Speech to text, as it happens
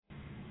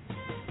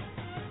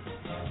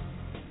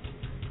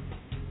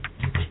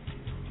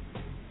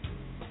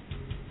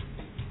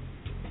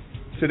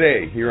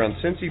Today, here on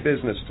Cincy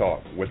Business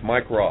Talk with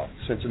Mike Roth,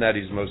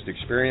 Cincinnati's most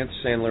experienced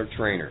Sandler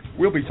trainer.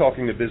 We'll be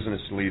talking to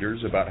business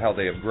leaders about how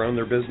they have grown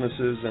their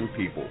businesses and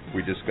people.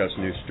 We discuss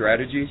new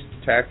strategies,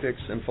 tactics,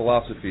 and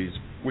philosophies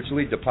which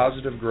lead to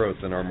positive growth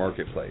in our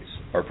marketplace.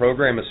 Our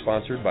program is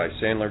sponsored by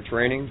Sandler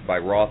Training by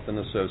Roth and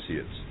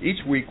Associates.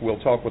 Each week, we'll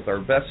talk with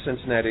our best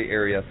Cincinnati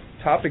area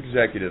top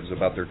executives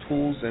about their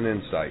tools and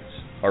insights.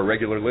 Our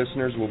regular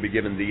listeners will be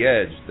given the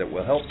edge that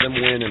will help them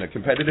win in a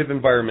competitive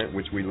environment in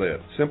which we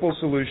live. Simple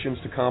solutions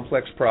to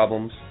complex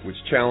problems, which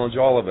challenge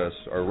all of us,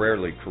 are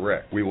rarely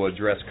correct. We will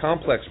address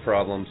complex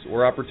problems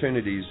or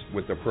opportunities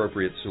with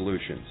appropriate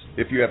solutions.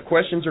 If you have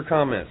questions or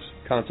comments,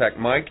 contact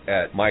Mike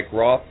at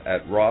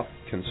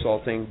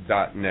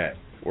mikeroth@rothconsulting.net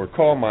or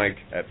call Mike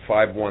at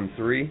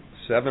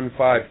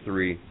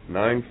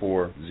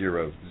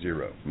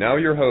 513-753-9400. Now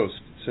your host,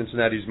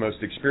 Cincinnati's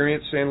most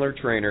experienced Sandler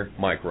trainer,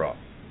 Mike Roth.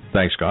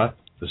 Thanks, Scott.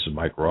 This is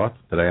Mike Roth.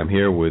 Today I'm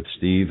here with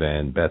Steve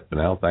and Beth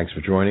Bunnell. Thanks for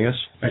joining us.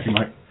 Thank you,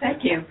 Mike.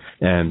 Thank you.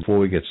 And before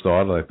we get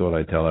started, I thought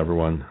I'd tell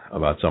everyone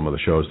about some of the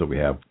shows that we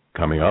have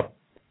coming up.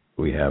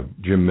 We have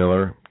Jim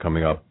Miller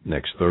coming up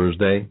next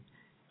Thursday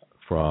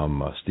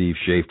from Steve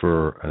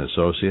Schaefer and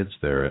Associates.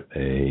 They're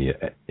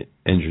an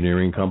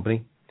engineering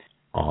company.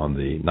 On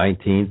the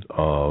 19th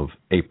of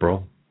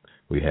April,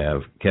 we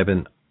have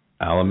Kevin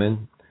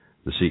Alleman,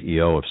 the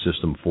CEO of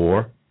System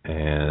 4,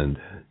 and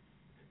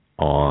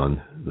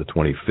on the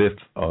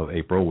 25th of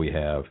April, we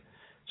have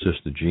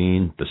Sister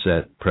Jean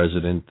Bissett,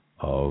 president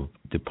of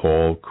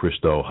DePaul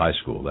Christo High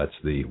School. That's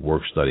the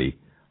work-study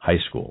high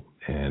school,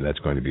 and that's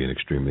going to be an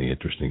extremely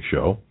interesting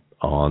show.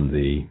 On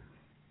the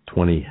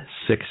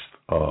 26th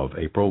of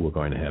April, we're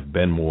going to have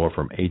Ben Moore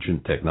from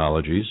Agent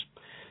Technologies.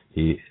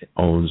 He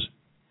owns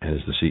and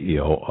is the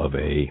CEO of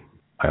I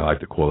like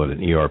to call it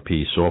an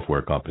ERP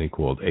software company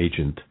called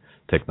Agent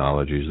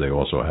Technologies. They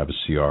also have a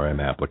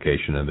CRM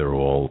application, and they're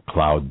all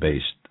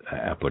cloud-based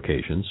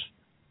applications.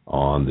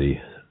 On the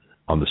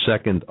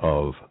 2nd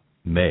of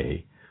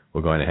May,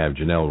 we're going to have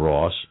Janelle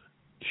Ross.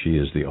 She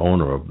is the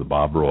owner of the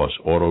Bob Ross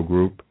Auto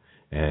Group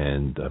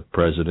and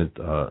president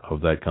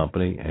of that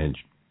company, and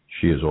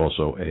she is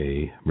also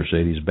a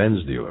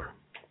Mercedes-Benz dealer,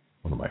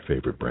 one of my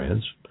favorite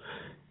brands.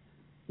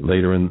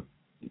 Later in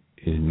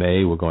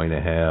May, we're going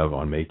to have,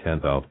 on May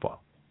 10th,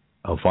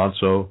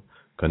 Alfonso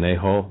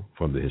Conejo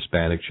from the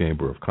Hispanic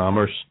Chamber of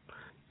Commerce,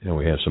 and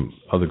we have some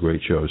other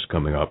great shows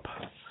coming up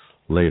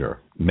later.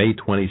 May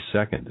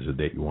 22nd is a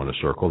date you want to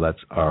circle.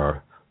 That's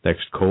our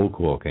next cold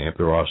call camp.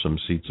 There are some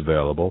seats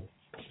available,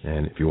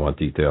 and if you want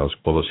details,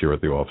 call us here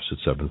at the office at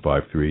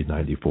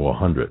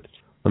 753-9400.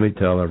 Let me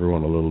tell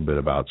everyone a little bit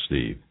about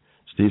Steve.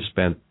 Steve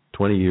spent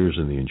 20 years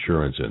in the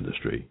insurance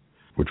industry,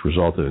 which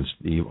resulted in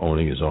Steve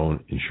owning his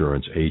own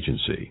insurance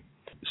agency.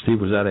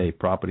 Steve, was that a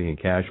property and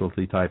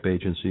casualty type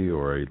agency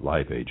or a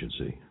life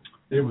agency?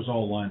 It was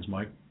all lines,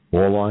 Mike.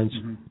 All lines?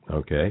 Mm-hmm.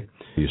 Okay.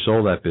 You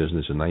sold that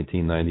business in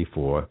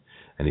 1994,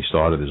 and he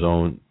started his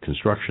own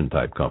construction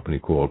type company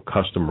called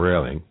Custom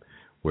Railing,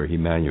 where he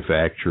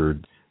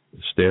manufactured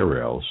stair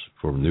rails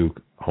for new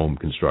home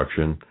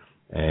construction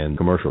and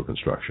commercial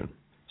construction.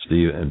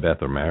 Steve and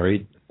Beth are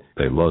married.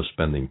 They love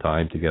spending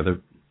time together.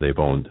 They've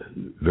owned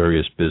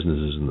various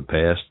businesses in the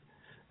past,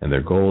 and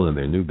their goal in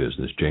their new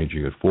business,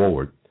 Changing It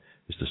Forward,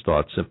 is to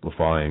start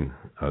simplifying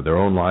their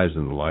own lives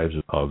and the lives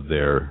of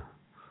their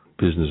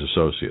business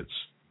associates.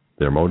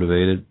 They're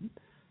motivated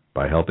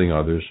by helping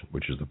others,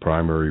 which is the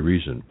primary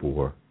reason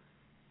for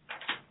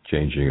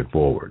Changing It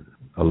Forward.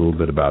 A little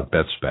bit about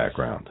Beth's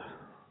background.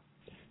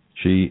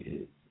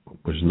 She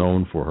was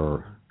known for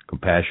her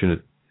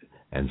compassionate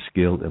and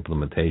skilled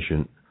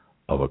implementation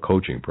of a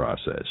coaching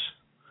process.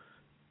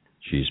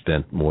 She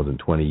spent more than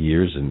 20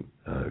 years in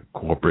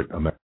corporate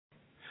America.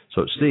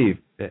 So, Steve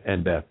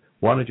and Beth,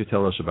 why don't you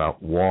tell us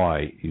about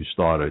why you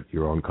started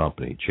your own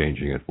company,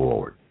 Changing It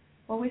Forward?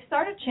 Well, we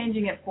started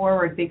Changing It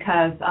Forward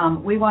because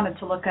we wanted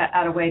to look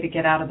at a way to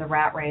get out of the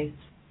rat race.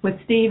 With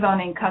Steve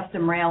owning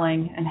Custom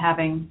Railing and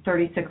having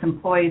 36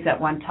 employees at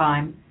one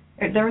time,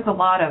 there was a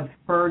lot of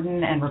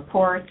burden and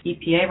reports,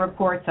 EPA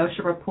reports,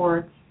 social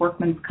reports,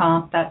 workman's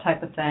comp, that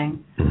type of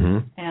thing. Mm-hmm.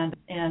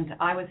 And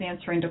I was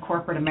answering to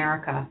corporate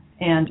America.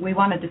 And we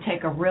wanted to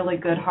take a really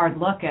good hard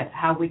look at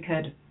how we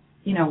could,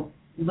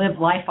 live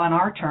life on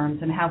our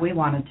terms and how we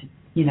wanted to,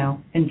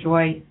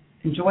 enjoy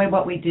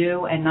what we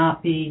do and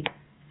not be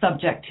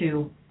subject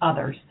to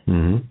others.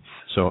 Mm-hmm.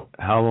 So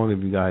how long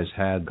have you guys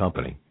had the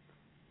company,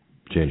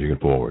 Changing It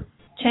Forward?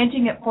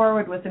 Changing It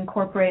Forward was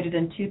incorporated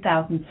in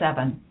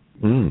 2007.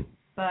 Mm.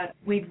 But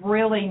we've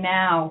really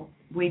now,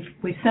 we've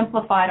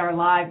simplified our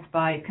lives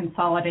by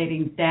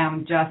consolidating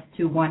down just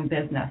to one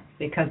business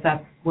because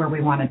that's where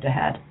we wanted to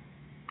head.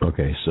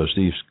 Okay, so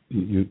Steve,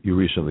 you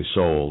recently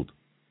sold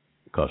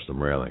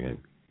Custom Railing and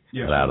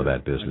got out of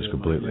that business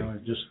completely.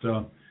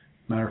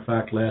 Matter of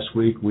fact, last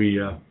week we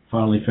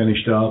finally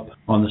finished up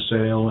on the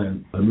sale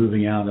and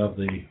moving out of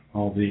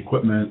all the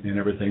equipment and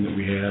everything that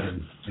we had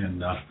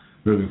and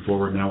moving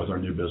forward now with our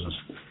new business.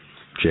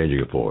 Changing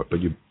It Forward.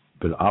 But you've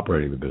been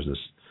operating the business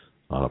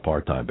on a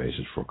part-time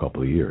basis for a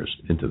couple of years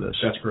into this.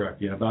 That's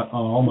correct. Yeah, about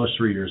almost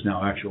 3 years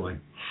now, actually.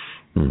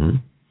 Mm-hmm.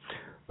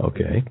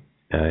 Okay.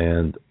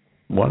 And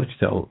why don't you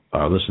tell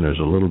our listeners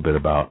a little bit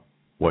about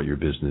what your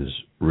business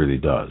really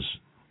does,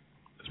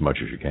 as much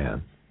as you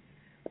can?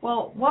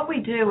 Well, what we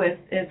do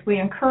is we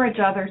encourage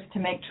others to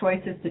make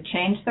choices to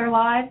change their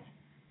lives,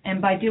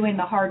 and by doing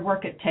the hard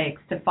work it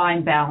takes to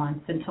find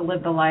balance and to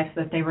live the life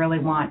that they really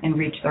want and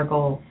reach their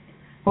goals.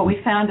 What we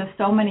found is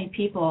so many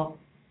people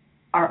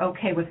are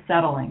okay with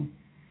settling.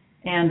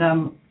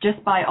 And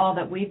just by all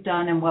that we've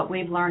done and what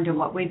we've learned and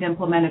what we've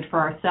implemented for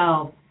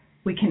ourselves,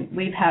 we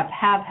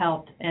have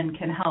helped and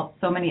can help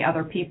so many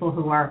other people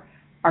who are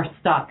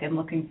stuck and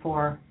looking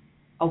for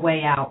a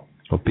way out.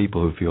 Or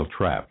people who feel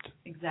trapped.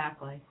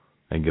 Exactly.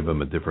 And give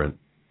them a different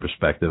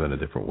perspective and a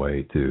different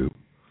way to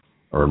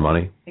earn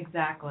money.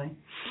 Exactly.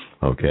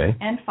 Okay.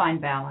 And find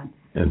balance.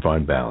 And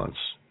find balance.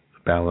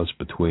 Balance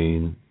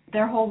between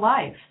their whole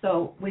life.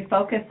 So we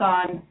focus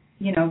on,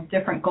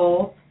 different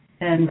goals,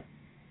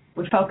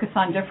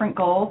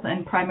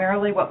 and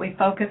primarily what we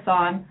focus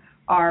on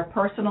are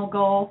personal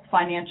goals,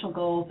 financial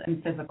goals,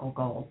 and physical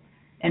goals,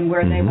 and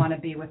where they want to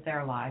be with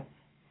their lives.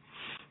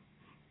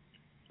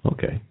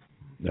 Okay.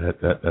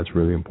 That's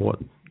really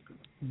important.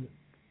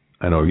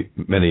 I know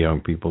many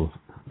young people,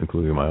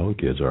 including my own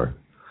kids, are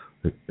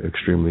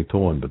extremely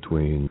torn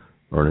between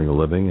earning a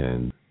living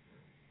and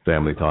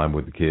family time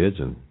with the kids,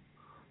 and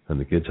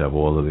the kids have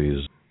all of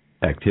these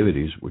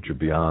activities which are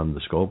beyond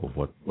the scope of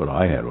what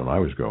I had when I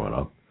was growing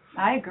up.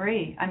 I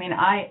agree. I mean,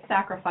 I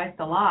sacrificed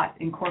a lot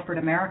in corporate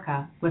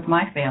America with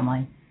my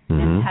family.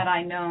 And had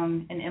I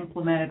known and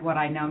implemented what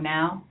I know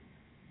now,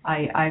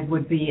 I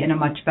would be in a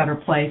much better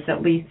place,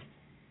 at least,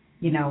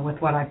 with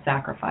what I've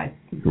sacrificed.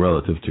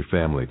 Relative to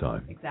family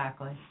time.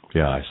 Exactly.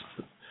 Yeah,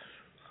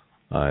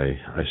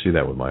 I see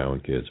that with my own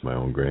kids, my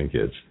own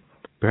grandkids.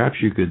 Perhaps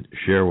you could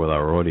share with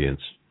our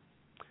audience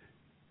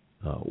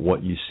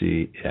what you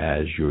see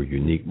as your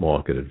unique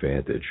market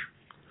advantage.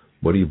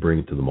 What do you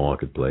bring to the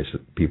marketplace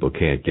that people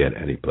can't get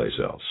anyplace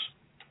else?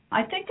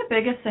 I think the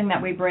biggest thing that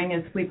we bring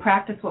is we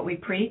practice what we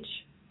preach,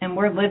 and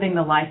we're living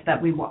the life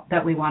that we want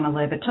to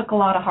live. It took a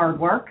lot of hard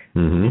work,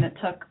 and it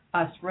took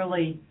us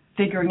really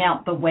figuring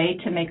out the way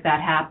to make that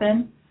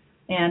happen.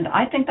 And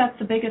I think that's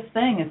the biggest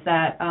thing, is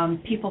that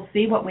people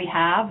see what we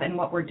have and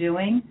what we're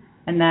doing,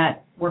 and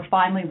that we're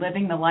finally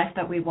living the life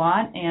that we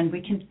want, and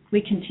we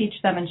can teach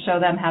them and show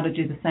them how to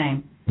do the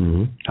same.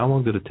 How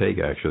long did it take,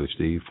 actually,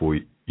 Steve, for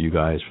you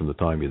guys from the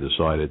time you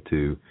decided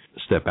to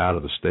step out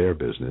of the stair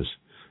business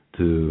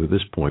to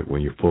this point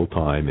when you're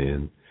full-time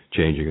in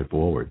changing it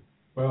forward?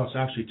 Well, it's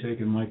actually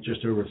taken, Mike,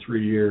 just over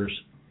 3 years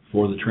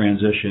for the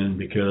transition,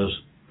 because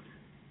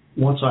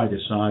once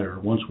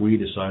we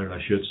decided, I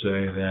should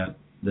say,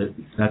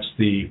 that's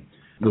the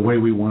way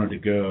we wanted to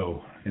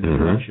go and the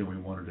direction we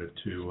wanted it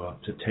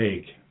to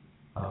take.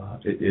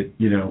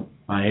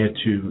 I had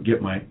to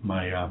get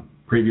my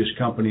previous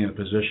company in a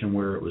position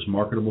where it was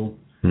marketable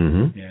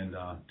and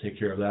take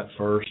care of that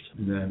first.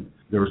 And then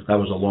that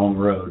was a long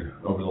road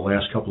over the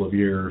last couple of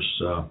years,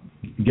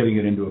 getting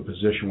it into a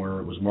position where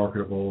it was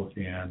marketable.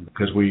 And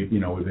because we've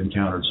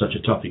encountered such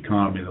a tough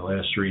economy the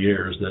last 3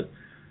 years that,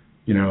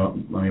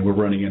 we're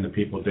running into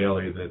people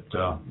daily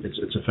that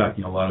it's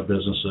affecting a lot of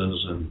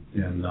businesses,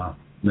 and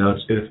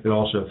it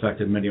also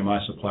affected many of my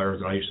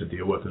suppliers that I used to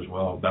deal with as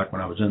well back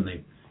when I was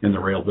in the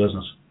rail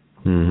business.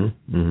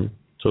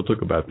 So it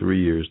took about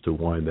 3 years to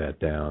wind that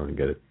down and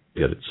get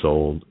it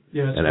sold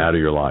and out of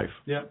your life.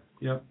 Yep.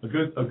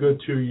 A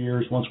good 2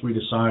 years once we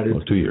decided.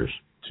 2 years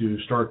to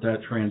start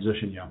that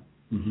transition. Yeah.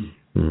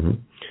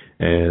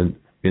 And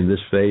in this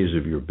phase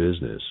of your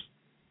business,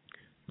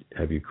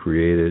 have you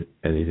created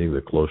anything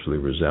that closely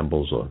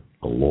resembles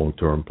a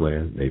long-term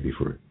plan, maybe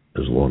for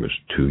as long as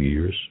 2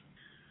 years,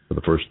 for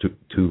the first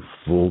two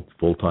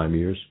full-time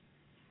years?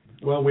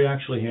 Well, we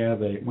actually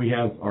have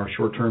our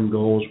short-term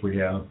goals. We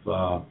have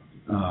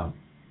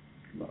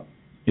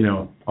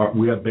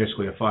we have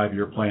basically a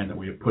 5-year plan that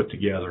we have put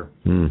together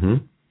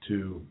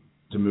to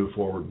move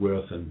forward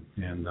with and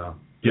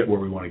get where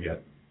we want to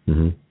get.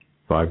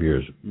 5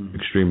 years,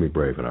 extremely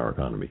brave in our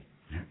economy.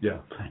 Yeah.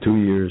 2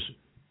 years,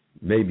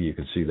 maybe you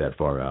can see that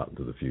far out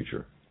into the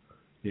future.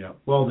 Yeah.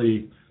 Well,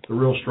 the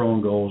real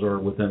strong goals are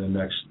within the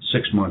next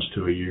 6 months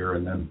to a year,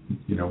 and then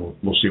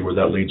we'll see where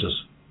that leads us.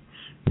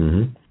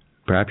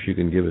 Perhaps you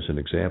can give us an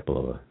example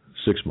of a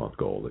 6-month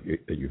goal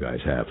that you guys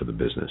have for the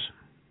business.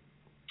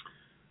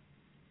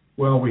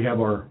 Well, we have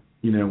our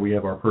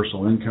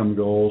personal income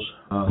goals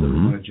that we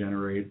want to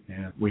generate,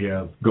 and we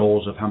have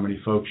goals of how many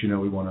folks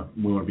we want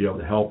to be able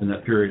to help in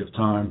that period of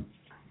time.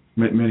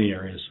 Many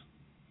areas.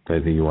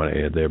 Anything you want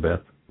to add there,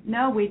 Beth?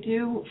 No, we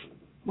do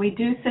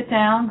sit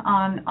down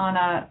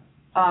on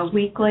a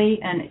weekly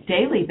and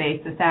daily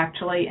basis,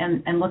 actually,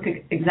 and look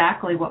at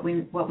exactly what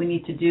we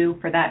need to do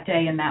for that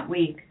day and that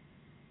week,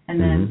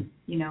 and then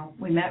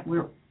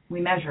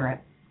we measure it.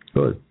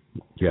 Good.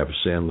 Do you have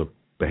a Sandler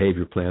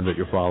behavior plan that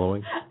you're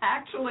following?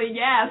 Actually,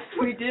 yes,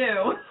 we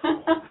do.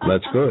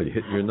 That's good. You're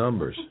hitting your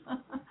numbers.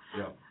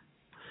 Yeah.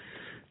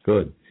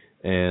 Good.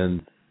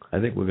 And I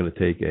think we're going to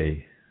take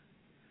a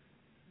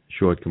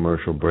short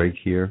commercial break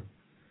here,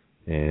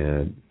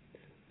 and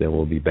then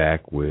we'll be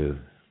back with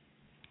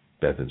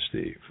Beth and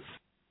Steve.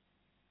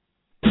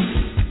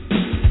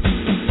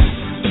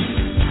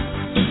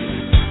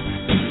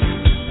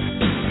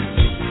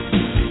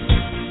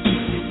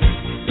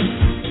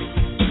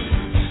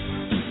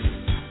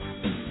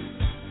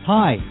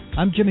 Hi,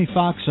 I'm Jimmy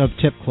Fox of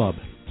Tip Club.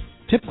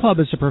 Tip Club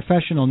is a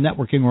professional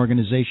networking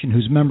organization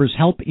whose members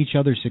help each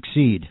other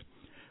succeed.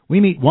 We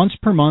meet once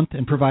per month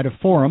and provide a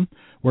forum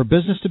where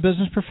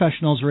business-to-business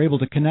professionals are able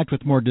to connect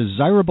with more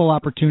desirable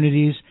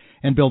opportunities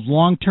and build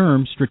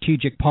long-term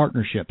strategic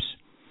partnerships.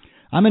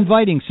 I'm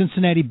inviting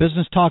Cincinnati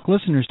Business Talk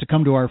listeners to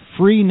come to our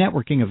free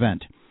networking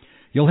event.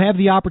 You'll have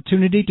the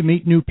opportunity to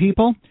meet new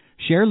people,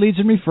 share leads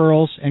and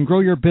referrals, and grow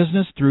your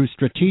business through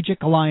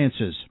strategic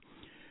alliances.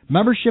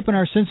 Membership in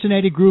our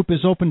Cincinnati group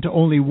is open to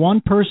only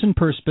one person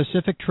per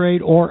specific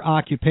trade or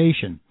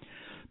occupation.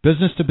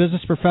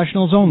 Business-to-business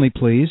professionals only,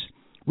 please.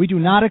 We do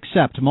not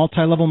accept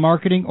multi-level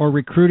marketing or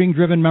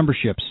recruiting-driven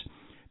memberships.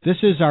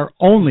 This is our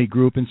only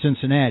group in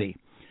Cincinnati.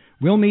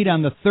 We'll meet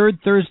on the third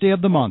Thursday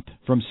of the month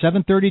from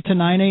 7:30 to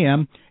 9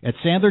 a.m. at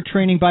Sandler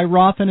Training by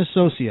Roth &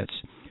 Associates,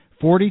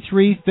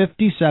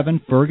 4357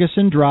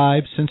 Ferguson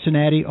Drive,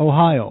 Cincinnati,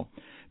 Ohio.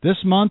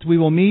 This month we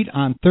will meet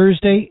on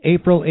Thursday,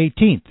 April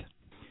 18th.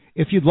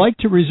 If you'd like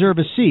to reserve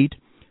a seat,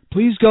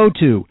 please go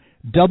to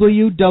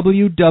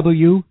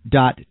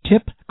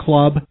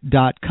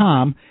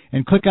www.tipclub.com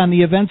and click on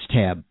the Events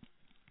tab.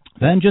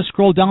 Then just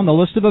scroll down the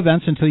list of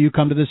events until you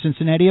come to the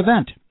Cincinnati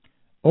event.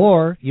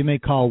 Or you may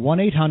call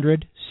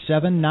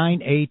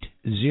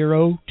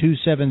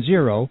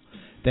 1-800-798-0270.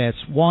 That's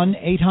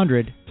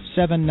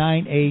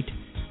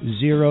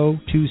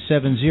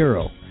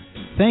 1-800-798-0270.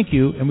 Thank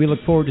you, and we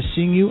look forward to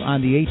seeing you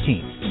on the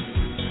 18th.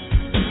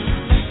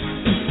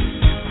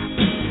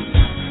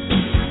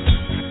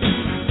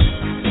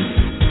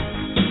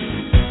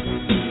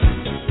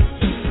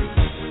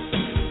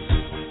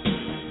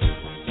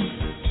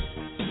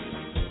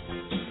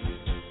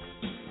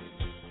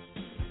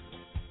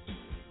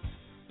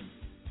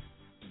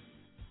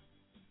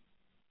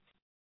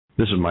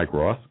 This is Mike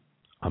Roth.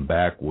 I'm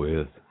back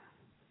with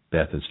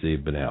Beth and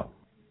Steve Bunnell.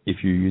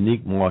 If your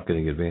unique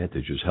marketing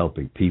advantage is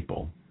helping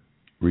people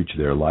reach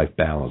their life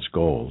balance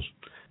goals,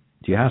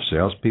 do you have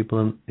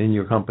salespeople in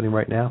your company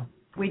right now?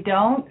 We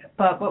don't,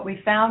 but what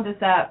we found is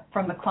that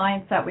from the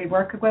clients that we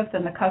work with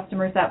and the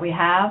customers that we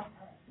have,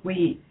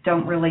 we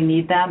don't really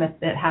need them.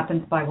 It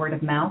happens by word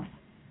of mouth.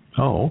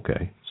 Oh,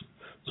 okay.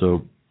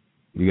 So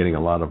you're getting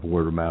a lot of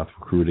word of mouth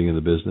recruiting in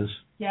the business?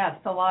 Yes,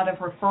 a lot of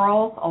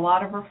referrals, a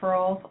lot of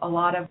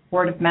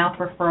word of mouth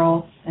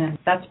referrals, and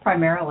that's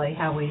primarily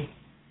how we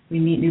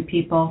meet new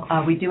people.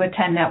 We do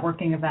attend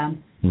networking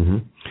events. Mm-hmm.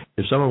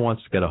 If someone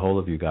wants to get a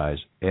hold of you guys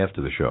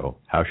after the show,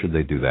 how should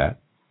they do that?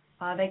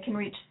 They can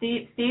reach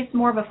Steve. Steve's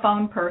more of a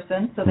phone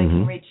person, so they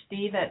can reach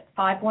Steve at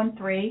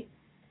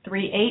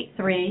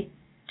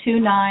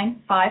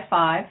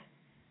 513-383-2955,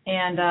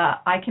 and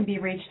I can be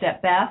reached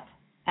at Beth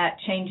at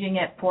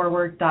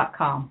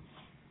changingitforward.com.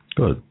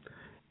 Good.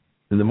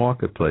 In the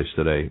marketplace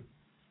today,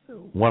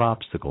 what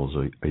obstacles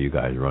are you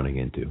guys running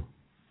into?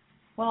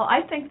 Well,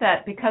 I think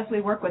that because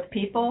we work with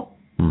people,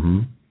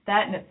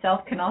 that in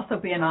itself can also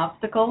be an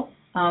obstacle.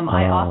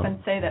 I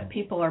often say that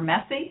people are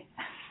messy.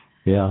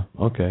 Yeah,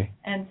 okay.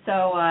 And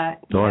so...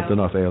 there aren't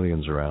enough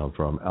aliens around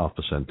from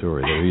Alpha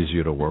Centauri. They're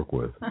easier to work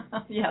with.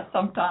 Yeah,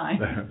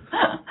 sometimes.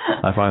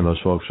 I find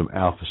those folks from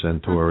Alpha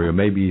Centauri, or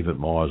maybe even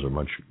Mars, are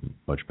much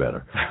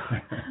better.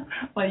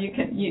 Well,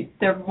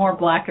 they're more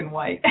black and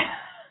white.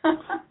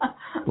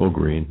 Or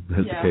green,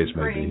 as the case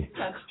may green, be.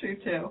 That's true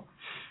too.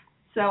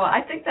 So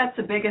I think that's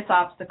the biggest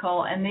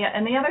obstacle. And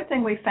the other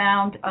thing we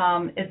found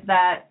is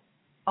that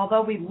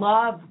although we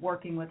love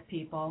working with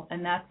people,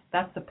 and that's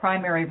the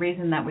primary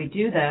reason that we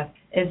do this,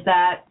 is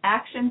that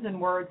actions and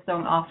words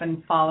don't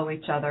often follow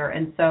each other.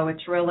 And so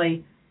it's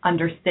really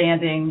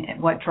understanding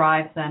what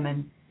drives them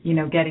and,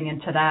 getting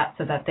into that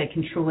so that they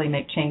can truly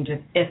make changes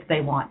if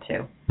they want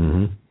to.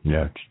 Mm-hmm.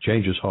 Yeah,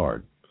 change is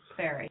hard.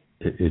 Very.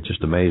 It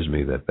just amazed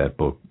me that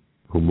book,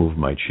 Who Moved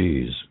My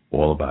Cheese,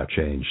 all about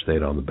change,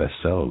 stayed on the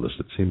bestseller list,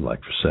 it seemed like,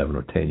 for 7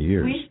 or 10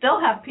 years. We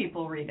still have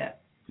people read it.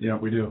 Yeah,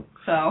 we do.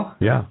 So.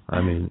 Yeah, I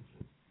mean,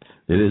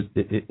 it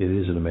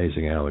is an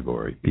amazing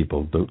allegory.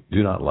 People do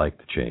not like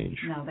the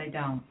change. No, they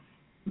don't.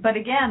 But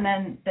again,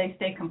 then they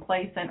stay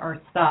complacent or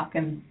stuck,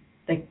 and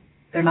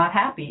they're not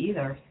happy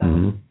either. So.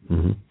 Mm-hmm.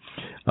 Mm-hmm.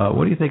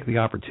 What do you think the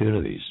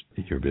opportunities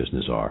in your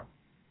business are,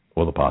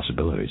 or the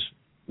possibilities?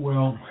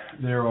 Well,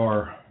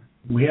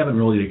 we haven't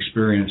really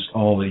experienced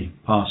all the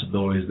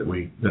possibilities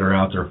that are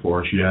out there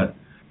for us yet,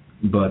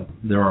 but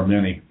there are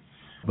many,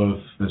 both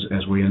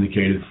as we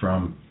indicated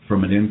from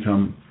an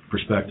income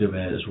perspective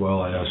as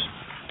well as,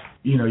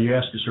 you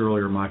asked us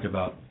earlier, Mike,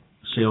 about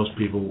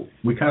salespeople.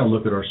 We kind of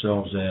look at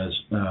ourselves as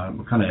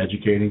we're kind of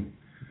educating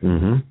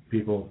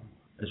people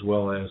as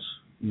well as,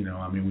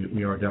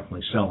 we are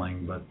definitely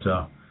selling, but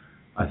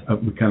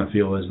we kind of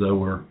feel as though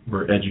we're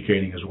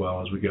educating as well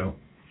as we go.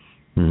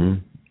 Mm-hmm.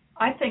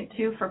 I think,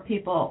 too, for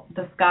people,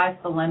 the sky's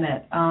the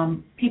limit.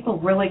 People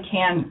really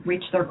can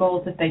reach their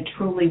goals if they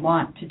truly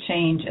want to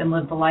change and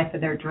live the life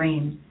of their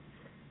dreams.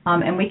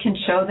 And we can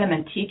show them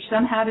and teach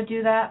them how to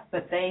do that,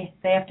 but they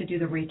have to do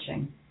the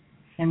reaching.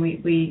 And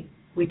we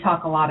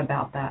talk a lot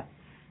about that.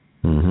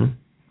 Mm-hmm.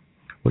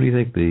 What do you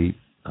think the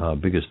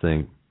biggest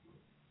thing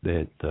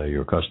that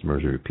your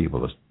customers or your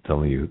people are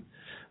telling you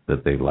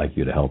that they'd like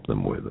you to help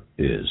them with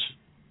is?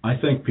 I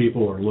think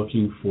people are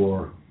looking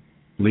for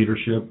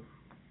leadership,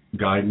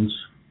 guidance.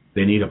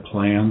 They need a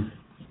plan.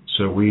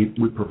 So we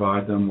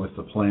provide them with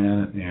the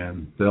plan,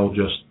 and they'll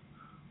just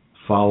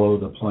follow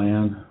the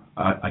plan.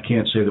 I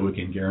can't say that we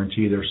can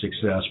guarantee their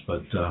success,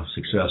 but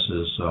success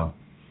is a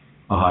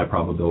high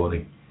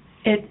probability.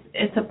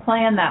 It's a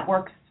plan that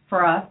works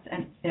for us,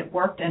 and it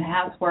worked and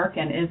has worked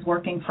and is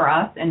working for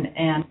us,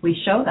 and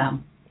we show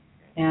them.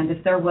 And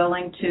if they're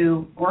willing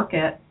to work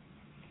it,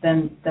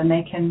 then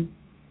they can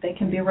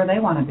be where they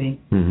want to be.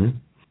 Mm-hmm.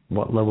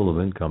 What level of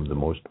income do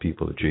most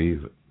people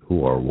achieve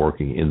who are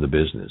working in the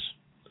business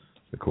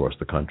across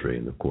the country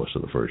in the course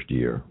of the first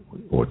year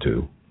or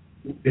two?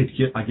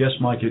 I guess,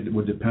 Mike, it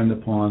would depend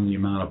upon the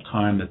amount of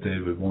time that they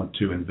would want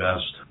to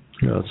invest.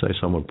 Let's say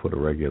someone put a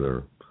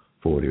regular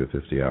 40 or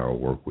 50-hour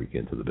work week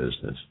into the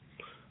business,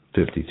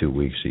 52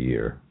 weeks a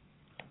year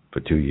for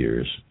 2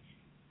 years,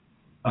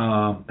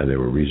 and they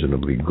were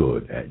reasonably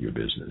good at your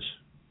business.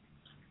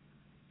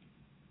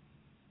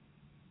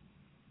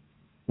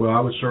 Well, I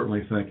would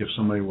certainly think if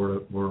somebody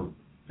were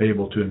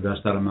able to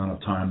invest that amount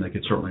of time, they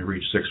could certainly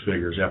reach six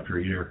figures after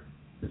a year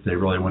if they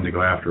really wanted to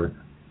go after it.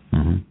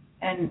 Mm-hmm.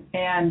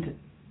 And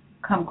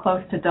come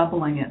close to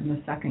doubling it in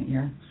the second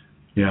year.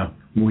 Yeah,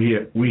 we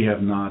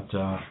have not.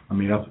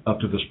 Up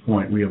to this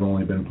point, we have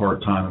only been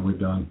part-time, and we've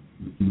done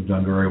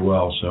very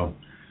well. So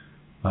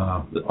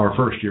our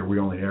first year, we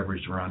only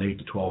averaged around 8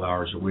 to 12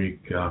 hours a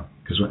week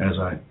because,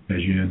 as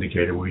you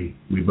indicated, we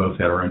both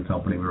had our own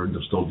company we were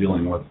still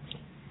dealing with.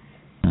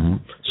 Mm-hmm.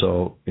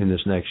 So in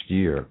this next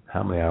year,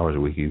 how many hours a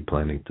week are you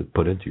planning to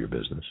put into your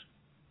business?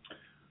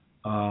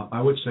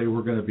 I would say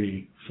we're going to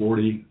be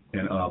 40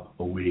 and up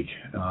a week.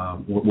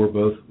 We're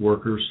both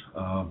workers.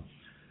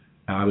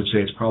 I would say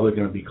it's probably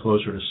going to be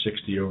closer to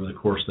 60 over the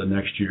course of the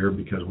next year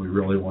because we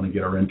really want to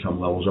get our income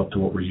levels up to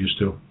what we're used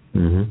to.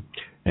 Mm-hmm.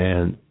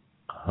 And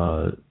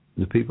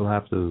do people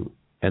have to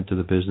enter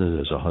the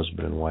business as a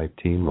husband and wife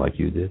team like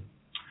you did?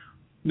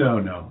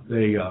 No.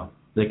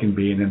 They can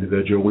be an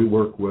individual. We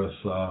work with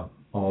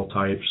all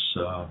types,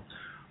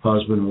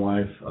 husband,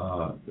 wife.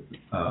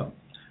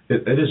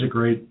 It is a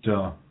great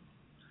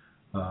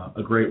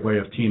way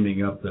of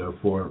teaming up, though,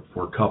 for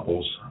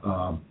couples.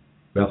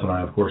 Beth and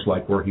I, of course,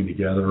 like working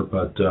together,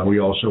 but we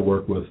also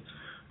work with,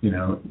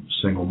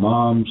 single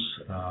moms,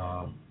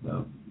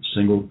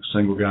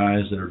 single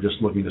guys that are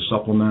just looking to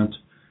supplement.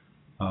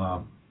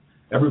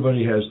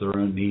 Everybody has their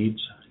own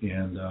needs,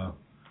 and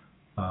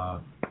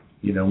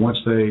once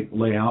they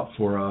lay out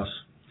for us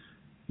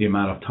the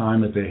amount of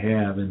time that they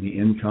have and the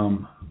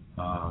income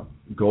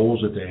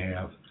goals that they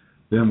have,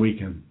 then we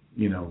can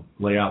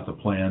lay out the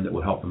plan that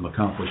will help them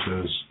accomplish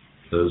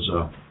those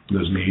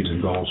needs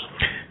and goals.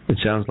 It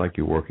sounds like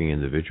you're working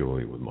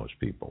individually with most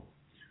people.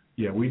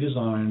 Yeah, we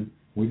design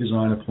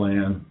a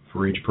plan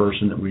for each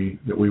person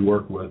that we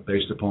work with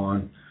based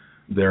upon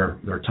their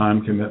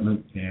time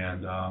commitment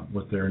and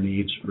what their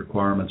needs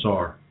requirements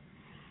are.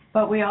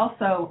 But we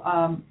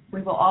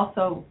will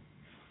also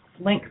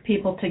link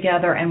people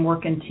together and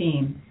work in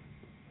teams.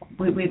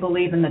 We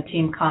believe in the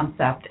team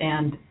concept,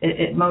 and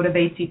it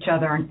motivates each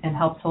other and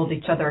helps hold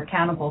each other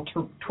accountable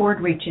toward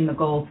reaching the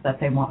goals that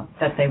they want.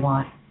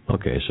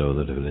 Okay, so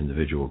that if an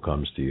individual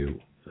comes to you,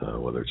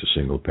 whether it's a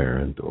single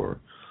parent or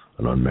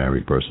an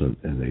unmarried person,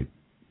 and they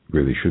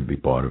really should be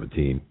part of a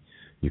team,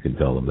 you can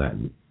tell them that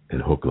and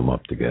hook them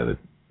up together.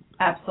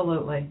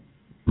 Absolutely.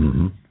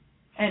 Mm-hmm.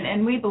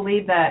 And we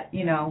believe that,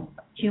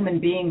 human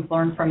beings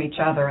learn from each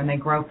other and they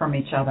grow from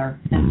each other.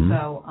 And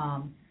so,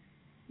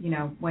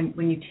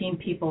 when you team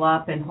people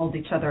up and hold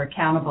each other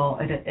accountable,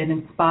 it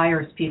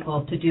inspires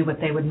people to do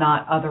what they would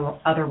not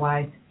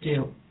otherwise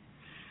do.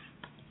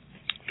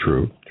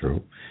 True.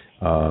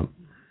 How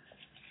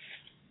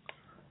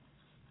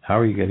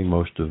are you getting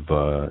most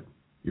of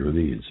your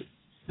leads?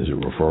 Is it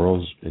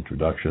referrals,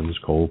 introductions,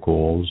 cold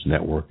calls,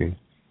 networking?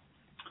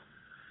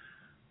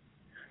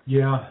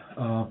 Yeah,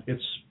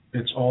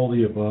 it's all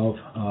the above.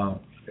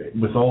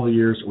 With all the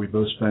years that we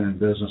both spent in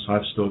business,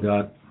 I've still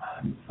got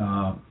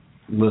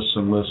lists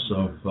and lists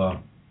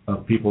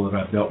of people that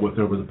I've dealt with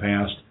over the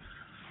past.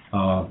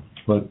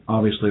 But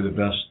obviously, the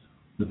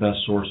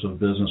best source of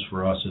business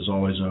for us is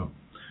always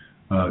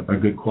a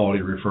good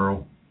quality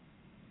referral.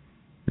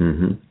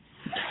 Mm-hmm.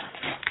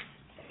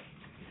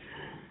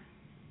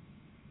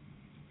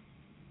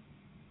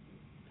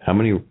 How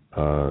many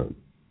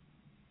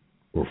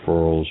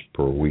referrals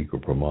per week or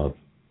per month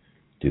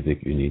do you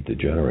think you need to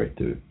generate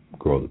to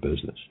grow the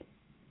business?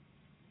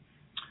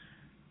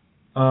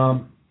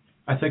 I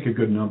think a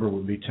good number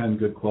would be 10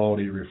 good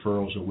quality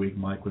referrals a week,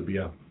 Mike, would be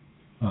a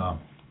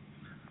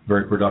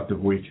very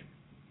productive week.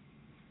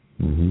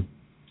 Mm-hmm.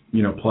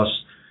 Plus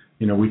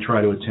we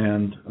try to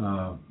attend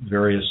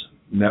various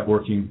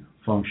networking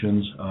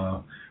functions.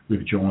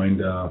 We've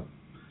joined a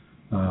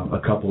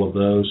couple of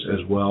those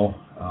as well,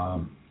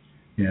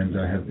 and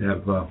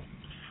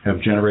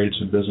have generated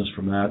some business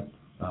from that.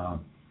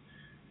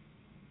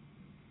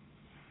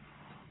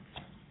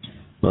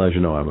 Well, as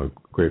you know, I'm a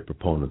great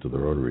proponent of the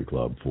Rotary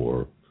Club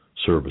for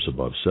service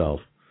above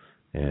self,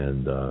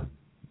 and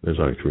there's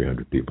only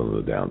 300 people in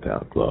the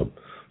downtown club.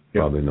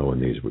 Yep. Probably no one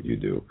needs what you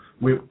do.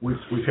 We've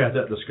had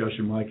that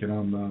discussion, Mike,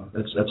 and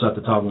that's at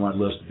the top of my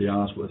list, to be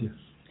honest with you.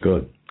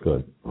 Good.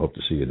 Hope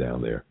to see you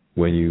down there.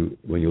 When you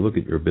look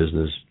at your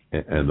business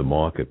and the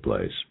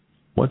marketplace,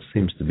 what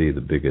seems to be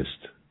the biggest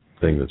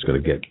thing that's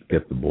going to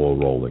get the ball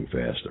rolling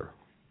faster,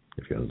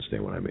 if you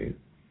understand what I mean?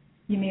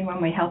 You mean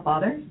when we help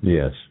others?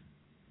 Yes.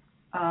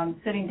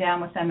 Sitting down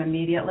with them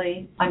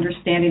immediately,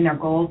 understanding their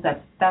goals,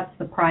 that's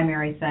the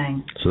primary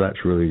thing. So that's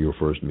really your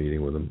first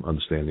meeting with them,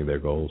 understanding their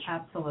goals?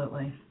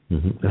 Absolutely.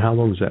 Mm-hmm. And how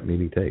long does that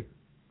meeting take?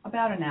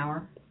 About an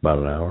hour. About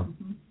an hour?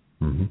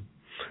 Mm-hmm. Mm-hmm.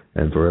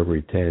 And for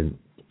every 10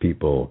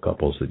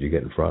 couples that you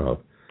get in front of,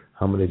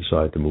 how many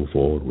decide to move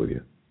forward with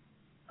you?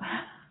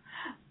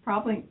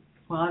 Probably,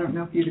 I don't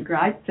know if you'd agree,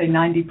 I'd say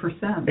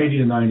 90%. 80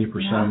 to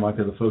 90%, Mike,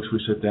 of the folks we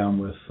sit down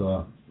with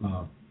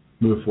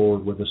move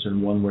forward with us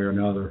in one way or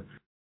another.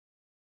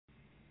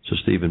 So,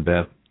 Steve and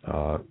Beth,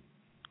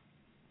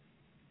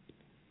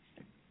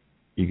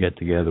 you get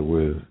together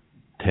with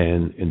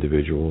 10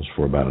 individuals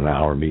for about an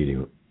hour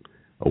meeting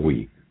a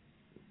week.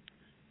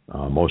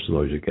 Most of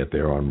those you get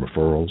there on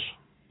referrals.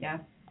 Yeah.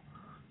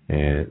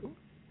 And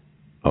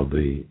of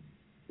the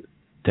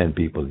 10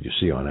 people that you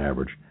see on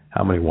average,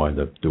 how many wind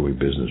up doing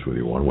business with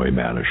you one way,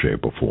 manner,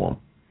 shape, or form?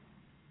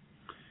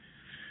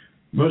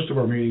 Most of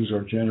our meetings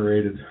are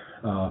generated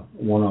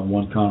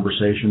one-on-one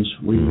conversations.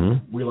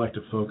 We like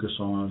to focus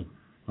on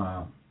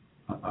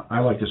I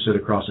like to sit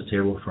across the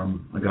table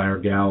from a guy or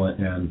gal,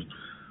 and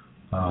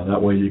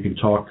that way you can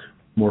talk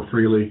more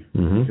freely,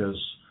 because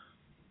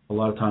a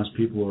lot of times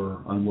people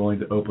are unwilling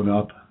to open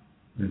up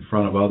in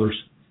front of others.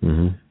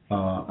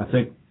 I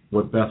think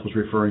what Beth was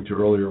referring to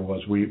earlier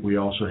was we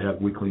also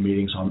have weekly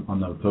meetings on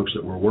the folks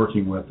that we're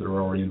working with that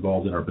are already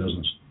involved in our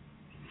business.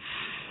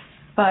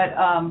 But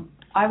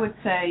I would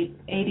say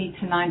 80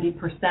 to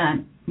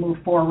 90% move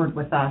forward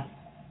with us.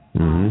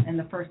 And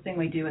the first thing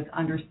we do is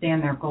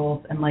understand their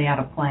goals and lay out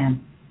a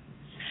plan.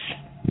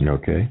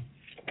 Okay.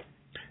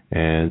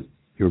 And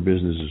your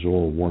business is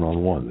all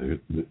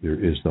one-on-one.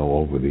 There is no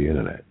over the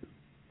internet.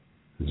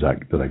 Did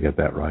I get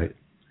that right?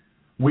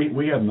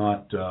 We have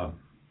not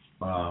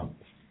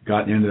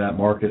gotten into that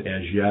market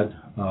as yet.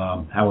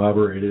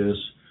 However, it is,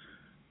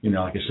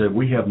 like I said,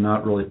 we have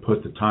not really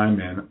put the time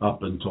in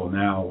up until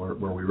now where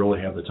we really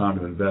have the time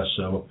to invest.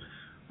 So,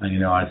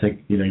 I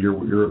think,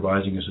 you're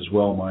advising us as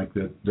well, Mike,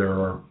 that there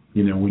are,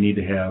 we need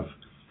to have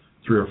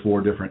 3 or 4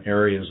 different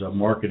areas of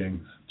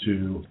marketing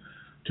to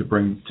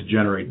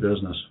generate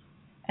business.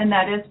 And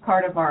that is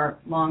part of our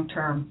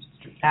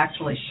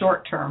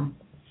short-term,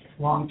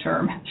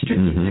 long-term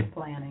strategic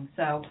planning.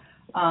 So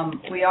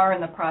we are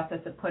in the process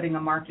of putting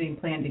a marketing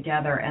plan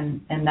together,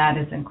 and that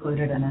is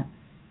included in it.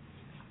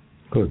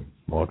 Good.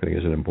 Marketing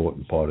is an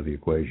important part of the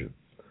equation.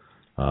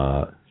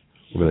 We're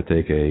going to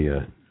take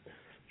a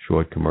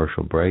short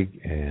commercial break,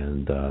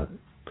 and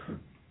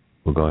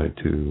we're going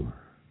to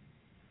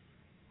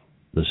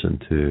listen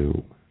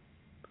to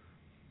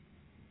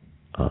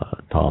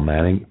Tom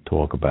Manning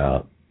talk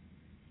about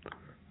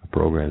a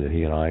program that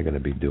he and I are going to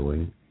be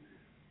doing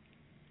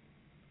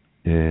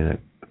in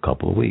a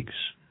couple of weeks.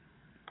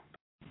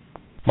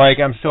 Mike,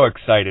 I'm so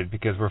excited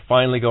because we're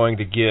finally going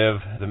to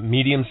give the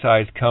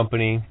medium-sized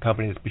company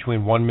that's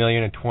between $1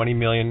 million and $20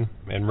 million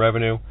in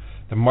revenue,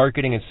 the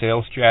marketing and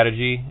sales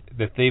strategy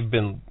that they've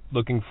been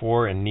looking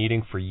for and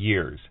needing for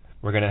years.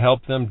 We're going to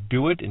help them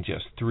do it in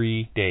just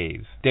 3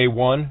 days. Day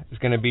 1 is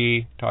going to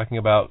be talking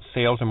about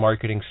sales and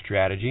marketing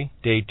strategy.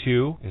 Day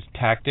 2 is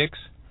tactics.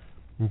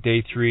 And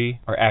Day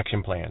 3 are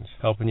action plans,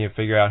 helping you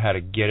figure out how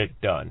to get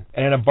it done.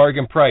 And at a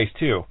bargain price,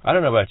 too. I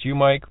don't know about you,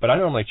 Mike, but I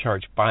normally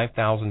charge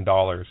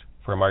 $5,000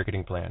 for a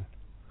marketing plan.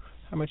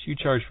 How much do you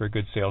charge for a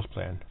good sales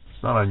plan?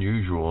 It's not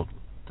unusual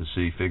to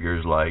see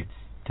figures like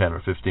 $10,000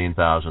 or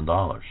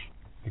 $15,000.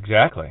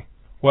 Exactly.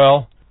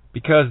 Well,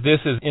 because this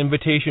is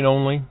invitation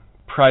only,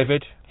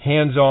 private,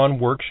 hands-on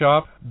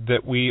workshop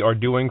that we are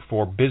doing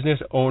for business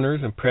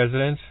owners and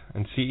presidents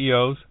and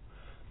CEOs,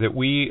 that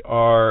we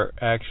are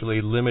actually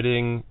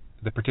limiting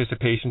the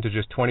participation to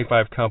just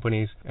 25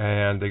 companies,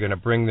 and they're going to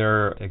bring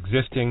their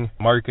existing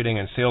marketing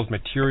and sales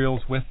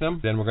materials with them.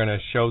 Then we're going to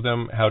show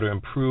them how to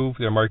improve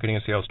their marketing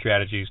and sales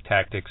strategies,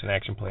 tactics, and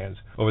action plans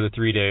over the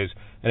 3 days.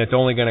 And it's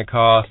only going to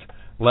cost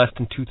less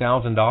than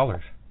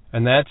 $2,000.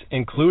 And that's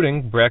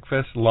including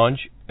breakfast,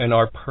 lunch, and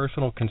our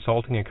personal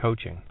consulting and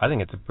coaching. I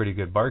think it's a pretty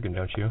good bargain,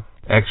 don't you?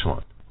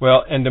 Excellent.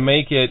 Well, and to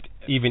make it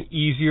even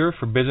easier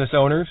for business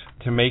owners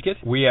to make it,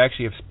 we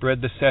actually have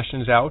spread the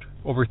sessions out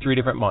over 3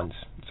 different months.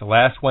 So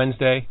last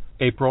Wednesday,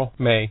 April,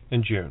 May,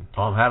 and June.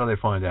 Tom, how do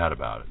they find out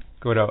about it?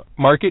 Go to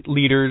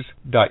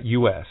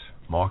marketleaders.us.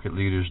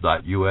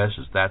 marketleaders.us.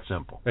 It's that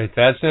simple. It's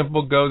that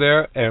simple. Go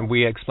there, and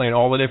we explain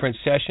all the different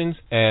sessions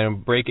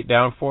and break it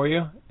down for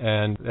you.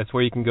 And that's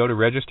where you can go to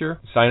register,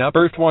 sign up.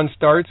 First one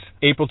starts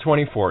April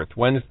 24th.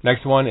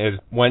 Next one is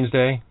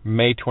Wednesday,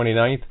 May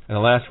 29th. And the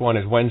last one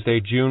is Wednesday,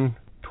 June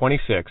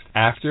 26th.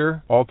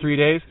 After all 3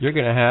 days, you're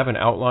going to have an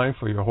outline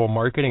for your whole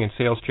marketing and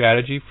sales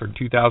strategy for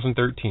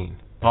 2013.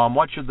 Tom,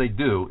 what should they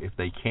do if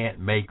they can't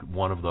make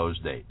one of those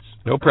dates?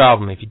 No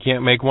problem. If you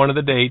can't make one of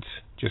the dates,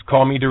 just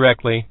call me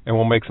directly, and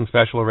we'll make some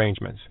special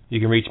arrangements.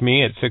 You can reach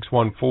me at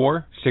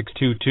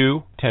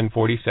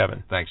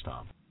 614-622-1047. Thanks,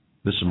 Tom.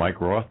 This is Mike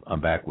Roth. I'm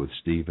back with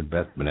Steve and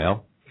Beth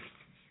Bunnell.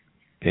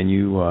 Can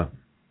you,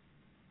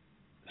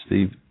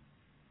 Steve,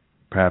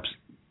 perhaps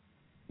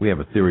we have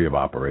a theory of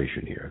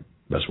operation here,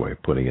 best way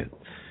of putting it,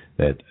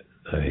 that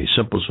a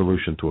simple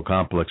solution to a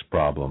complex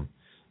problem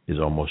is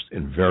almost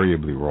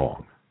invariably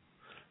wrong.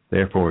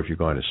 Therefore, if you're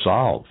going to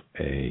solve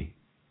a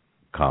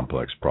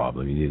complex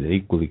problem, you need an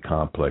equally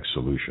complex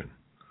solution.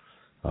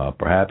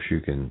 Perhaps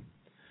you can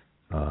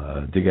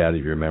dig out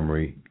of your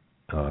memory,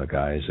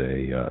 guys,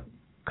 a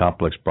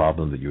complex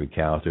problem that you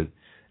encountered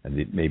and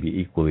the maybe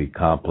equally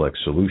complex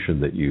solution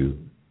that you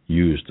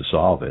used to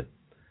solve it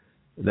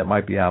that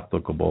might be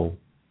applicable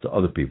to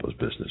other people's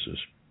businesses.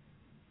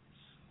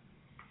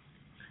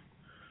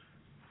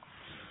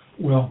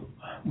 Well,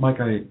 Mike,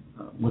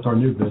 with our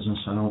new business,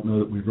 I don't know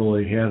that we've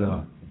really had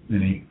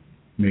any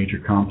major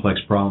complex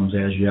problems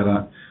as yet.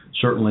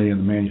 Certainly in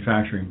the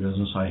manufacturing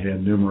business, I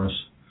had numerous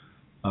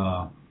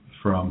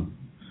from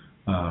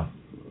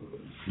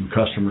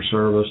customer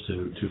service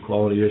to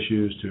quality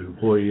issues to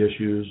employee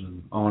issues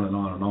and on and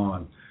on and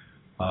on.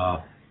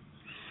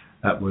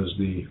 That was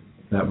the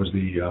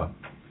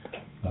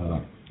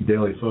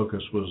daily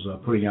focus was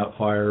putting out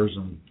fires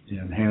and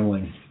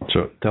handling.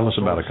 So tell us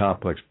about a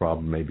complex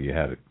problem maybe you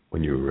had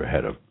when you were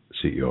head of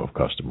CEO of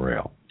Custom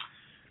Rail.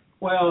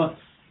 Well,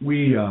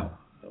 we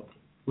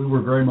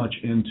were very much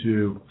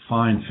into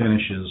fine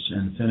finishes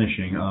and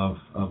finishing of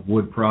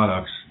wood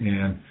products,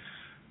 and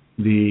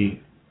the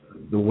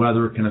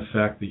weather can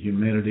affect the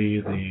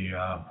humidity.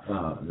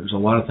 There's a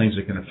lot of things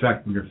that can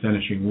affect when you're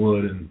finishing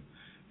wood and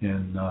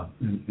in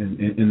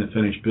the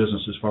finished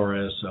business as far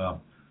as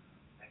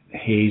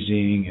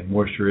hazing and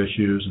moisture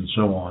issues and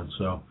so on.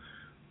 So,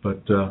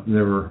 but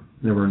there were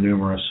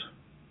numerous.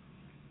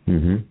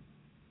 Mm-hmm.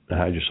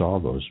 How did you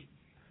solve those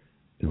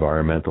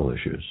environmental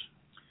issues?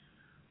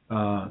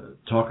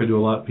 Talking to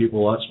a lot of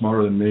people a lot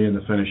smarter than me in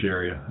the finish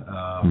area.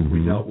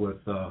 We dealt with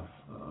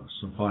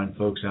some fine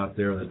folks out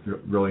there that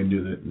really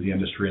knew the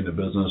industry and the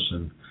business,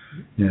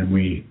 and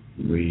we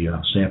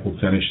sampled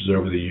finishes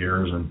over the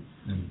years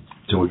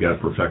until we got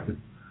it perfected.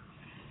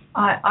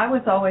 I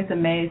was always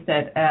amazed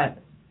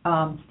at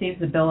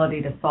Steve's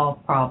ability to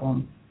solve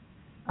problems,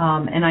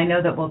 and I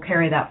know that we'll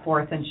carry that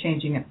forth in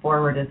changing it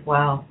forward as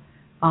well.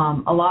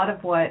 A lot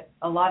of what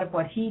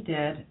he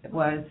did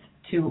was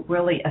to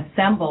really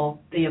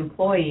assemble the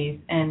employees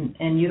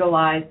and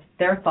utilize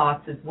their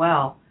thoughts as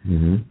well.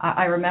 Mm-hmm.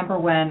 I remember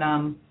when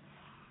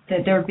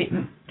there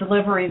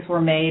deliveries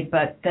were made,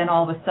 but then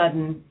all of a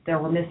sudden there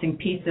were missing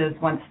pieces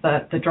once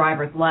the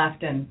drivers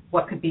left, and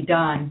what could be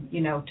done,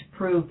 to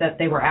prove that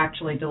they were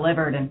actually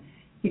delivered. And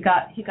he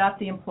got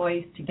the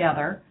employees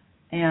together,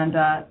 and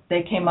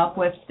they came up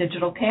with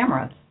digital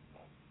cameras.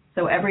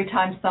 So every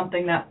time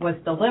something that was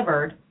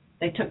delivered,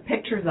 they took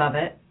pictures of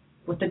it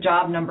with the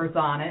job numbers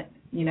on it,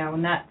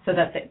 and that so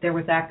that there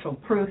was actual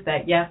proof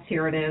that yes,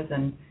 here it is,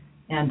 and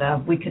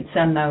we could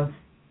send those,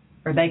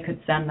 or they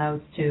could send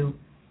those to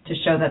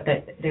show that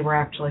they were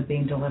actually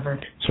being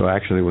delivered. So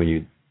actually,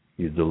 when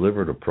you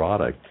delivered a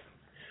product,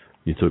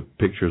 you took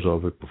pictures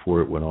of it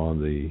before it went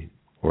on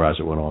or as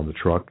it went on the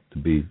truck to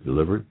be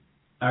delivered?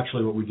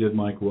 Actually, what we did,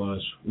 Mike, was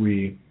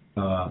we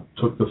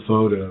took the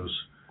photos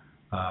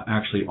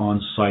actually on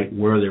site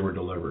where they were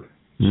delivered.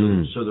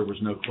 So there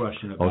was no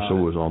question about it. Oh, so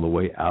it was on the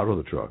way out of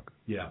the truck.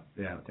 Yeah.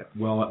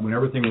 Well, when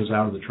everything was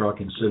out of the truck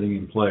and sitting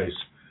in place,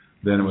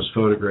 then it was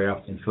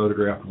photographed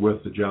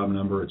with the job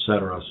number, et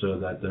cetera, so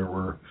that there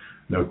were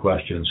no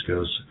questions,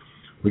 because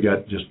we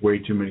got just way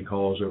too many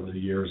calls over the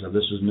years of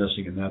this is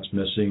missing and that's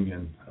missing,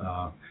 and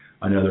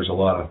I know there's a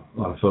lot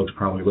of folks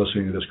probably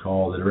listening to this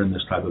call that are in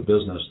this type of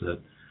business that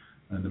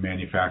in the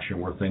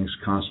manufacturing where things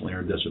constantly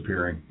are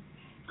disappearing.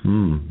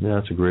 Yeah,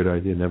 that's a great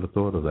idea. Never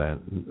thought of that.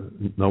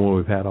 No one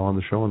we've had on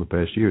the show in the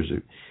past years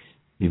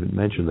even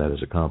mentioned that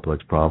as a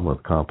complex problem with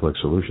a complex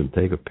solution.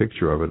 Take a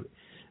picture of it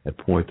at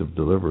point of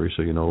delivery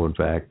so you know, in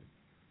fact,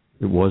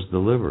 it was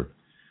delivered.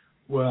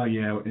 Well,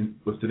 yeah,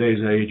 with today's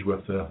age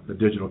with the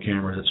digital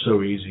cameras, it's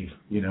so easy,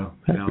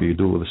 Heck, you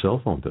do it with a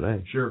cell phone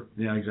today. Sure,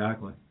 yeah,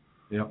 exactly.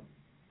 Yep.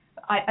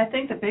 I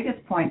think the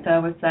biggest point,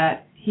 though, is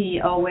that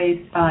he always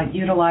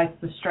utilized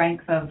the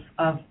strength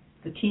of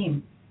the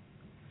team.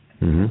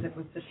 Because it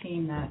was the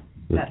team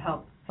that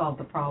helped solve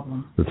the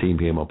problem. The team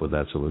came up with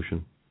that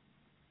solution.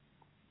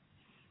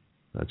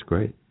 That's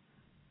great.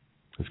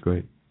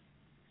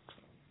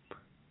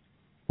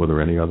 Were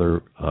there any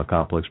other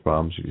complex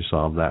problems that you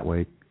solved that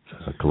way,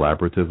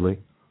 collaboratively?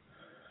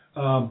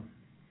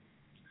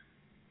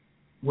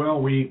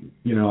 Well,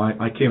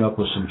 I came up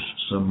with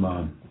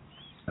some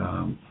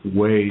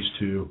ways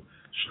to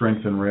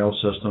strengthen rail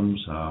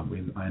systems.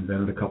 I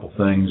invented a couple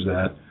things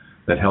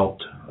that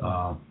helped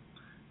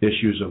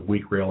issues of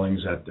weak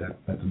railings at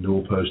the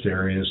newel post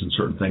areas and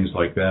certain things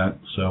like that.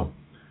 So,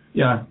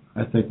 yeah,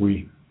 I think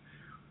we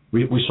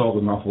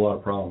solved an awful lot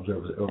of problems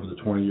over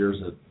the 20 years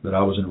that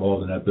I was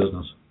involved in that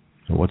business.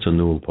 So what's a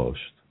newel post?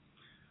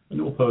 A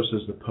newel post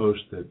is the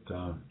post that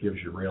gives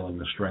your railing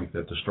the strength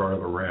at the start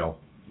of a rail,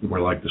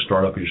 where like the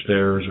start up your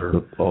stairs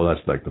or... Oh,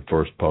 that's like the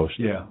first post?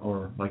 Yeah,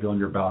 or like on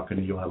your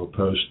balcony, you'll have a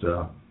post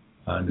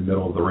in the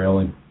middle of the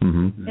railing.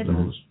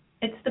 Mm-hmm.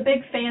 It's the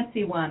big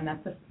fancy one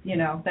that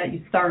that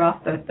you start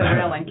off the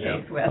railing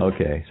case with.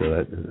 Okay,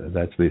 so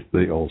that's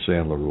the old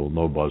Sandler rule,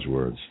 no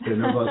buzzwords. Yeah,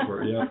 no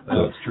buzzword, yeah,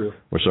 that's true.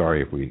 We're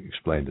sorry if we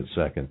explained it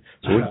second.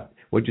 So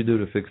what'd you do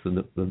to fix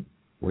the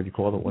what do you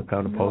call it? What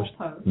kind of post?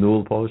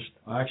 Newel post?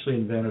 I actually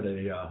invented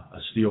a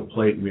steel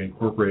plate, and we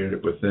incorporated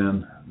it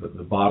within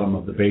the bottom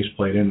of the base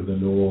plate into the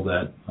newel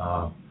that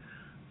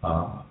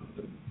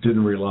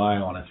didn't rely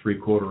on a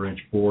 3/4 inch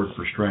board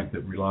for strength.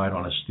 It relied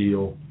on a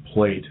steel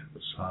plate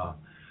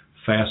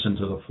fastened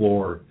to the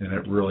floor, and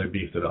it really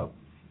beefed it up.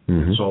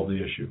 Mm-hmm. It solved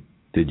the issue.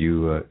 Did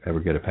you ever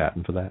get a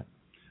patent for that?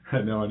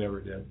 No, I never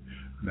did.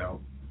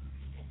 No.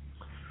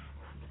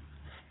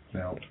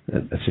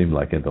 That seemed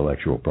like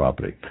intellectual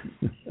property.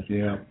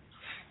 Yeah.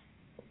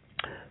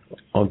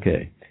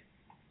 Okay.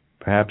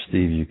 Perhaps,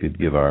 Steve, you could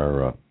give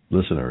our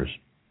listeners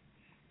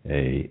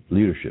a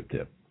leadership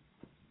tip.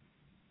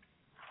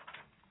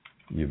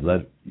 You've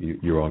led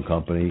your own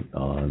company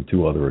on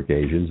 2 other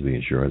occasions, the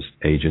insurance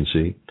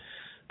agency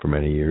for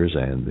many years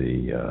and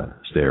the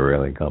stair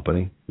railing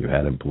company. You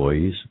had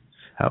employees.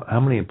 How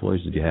many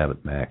employees did you have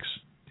at Max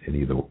in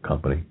either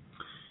company?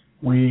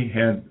 We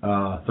had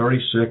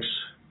 36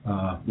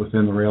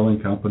 within the railing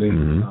company.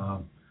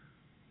 Mm-hmm.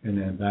 And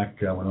then back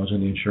when I was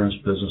in the insurance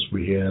business,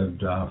 we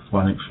had,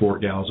 I think, 4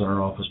 gals in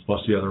our office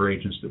plus the other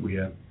agents that we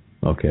had.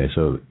 Okay,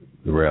 so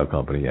the rail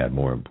company had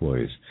more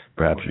employees.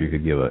 Perhaps you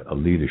could give a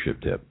leadership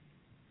tip.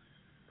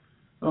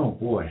 Oh,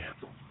 boy.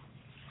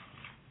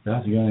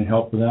 Beth, you got any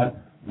help with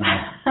that?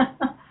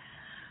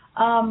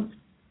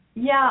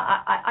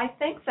 I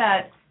think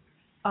that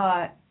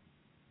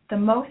the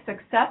most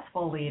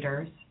successful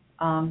leaders,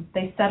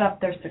 they set up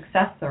their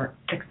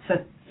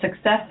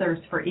successors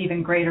for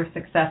even greater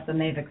success than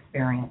they've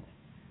experienced.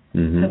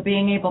 Mm-hmm. So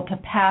being able to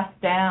pass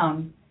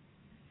down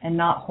and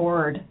not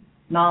hoard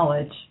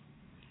knowledge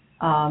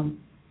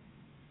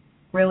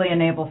really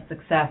enables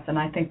success, and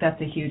I think that's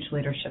a huge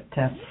leadership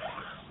tip.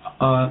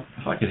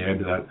 If I could add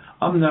to that,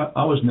 I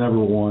was never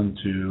one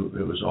to,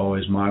 it was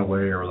always my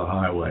way or the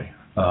highway.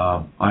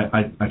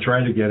 I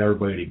tried to get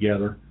everybody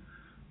together,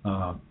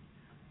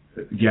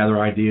 gather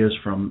ideas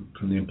from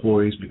the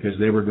employees because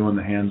they were doing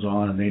the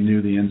hands-on and they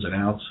knew the ins and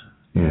outs,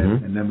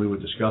 mm-hmm. and then we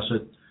would discuss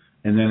it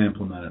and then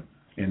implement it.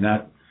 And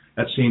that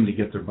seemed to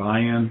get their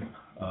buy-in.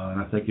 And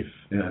I think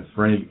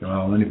for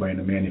anybody in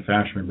the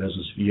manufacturing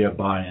business, if you have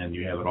buy-in,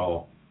 you have it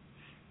all.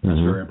 That's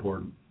mm-hmm. very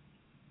important.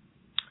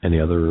 Any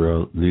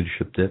other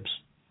leadership tips?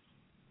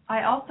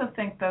 I also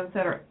think those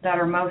that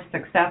are most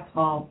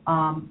successful,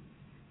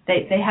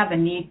 they have a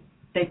need.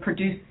 They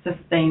produce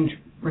sustained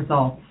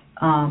results.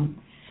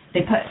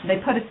 They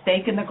put a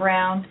stake in the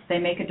ground. They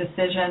make a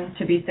decision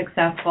to be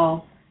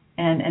successful,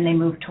 and they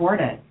move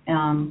toward it.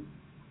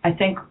 I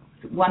think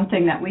one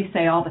thing that we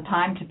say all the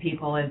time to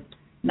people is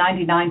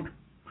 99%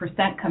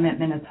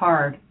 commitment is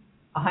hard,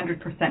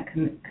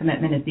 100%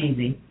 commitment is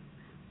easy.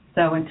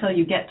 So until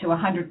you get to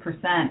 100%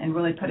 and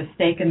really put a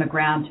stake in the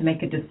ground to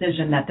make a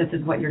decision that this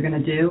is what you're going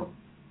to do,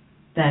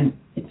 then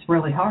it's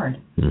really hard.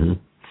 Mm-hmm.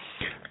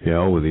 Yeah,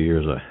 over the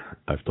years,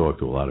 I've talked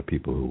to a lot of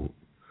people who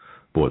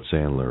bought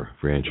Sandler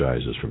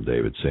franchises from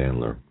David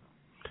Sandler.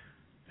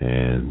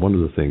 And one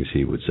of the things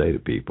he would say to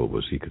people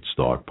was he could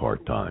start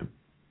part-time.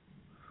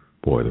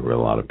 Boy, there were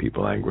a lot of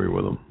people angry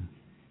with him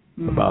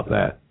mm-hmm. about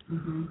that.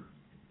 Mm-hmm.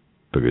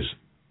 Because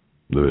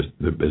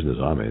the business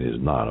I'm in is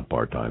not a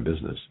part-time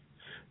business.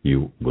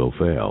 You will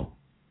fail.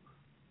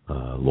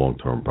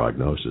 Long-term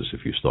prognosis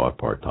if you start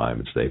part-time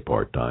and stay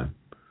part-time.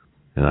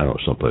 And I know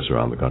someplace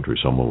around the country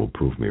someone will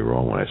prove me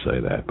wrong when I say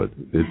that, but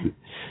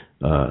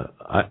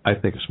I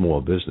think a small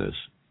business,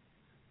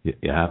 you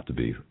have to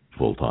be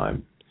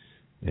full-time.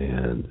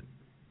 And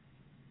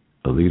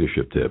a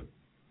leadership tip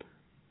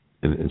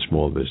in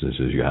small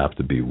businesses, you have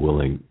to be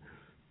willing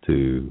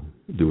to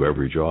do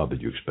every job that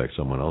you expect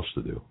someone else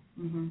to do.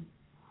 Mm-hmm.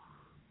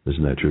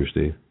 Isn't that true,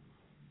 Steve?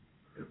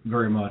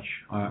 Very much.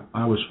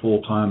 I was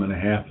full-time and a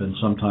half and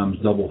sometimes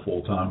double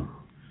full-time.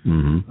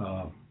 Mm-hmm.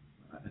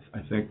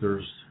 I think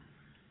there's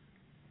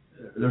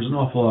an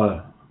awful lot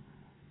of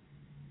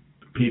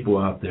people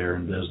out there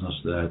in business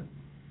that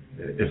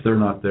if they're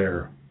not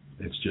there,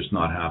 it's just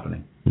not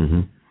happening.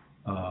 Mm-hmm.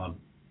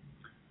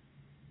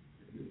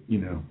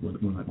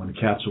 When the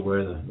cat's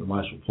away, the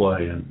mice will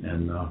play,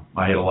 and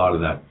I had a lot of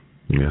that.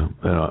 Yeah,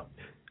 and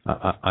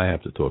I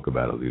have to talk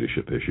about a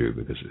leadership issue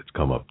because it's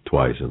come up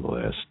twice in the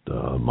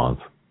last month.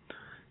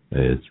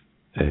 It's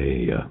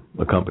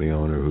a company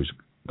owner who's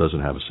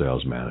doesn't have a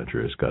sales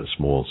manager. It's got a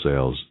small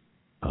sales,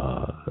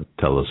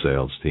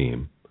 telesales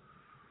team.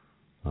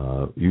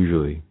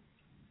 Usually,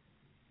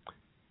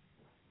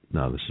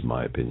 now this is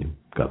my opinion,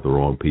 got the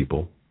wrong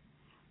people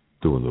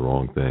doing the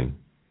wrong thing,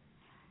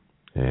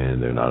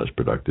 and they're not as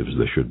productive as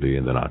they should be,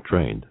 and they're not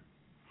trained.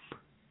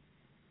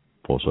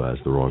 Also has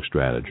the wrong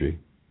strategy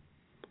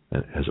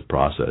and has a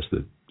process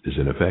that is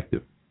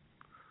ineffective.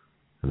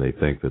 And they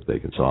think that they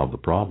can solve the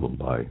problem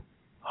by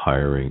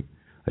hiring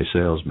a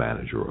sales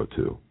manager or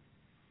two.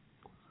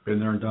 Been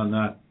there and done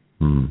that.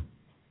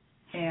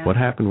 Yeah. What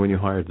happened when you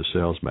hired the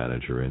sales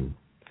manager in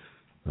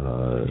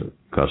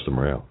Custom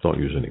Rail? Don't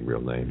use any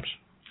real names.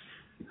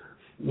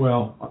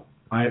 Well,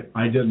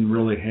 I didn't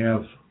really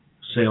have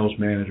sales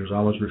managers. I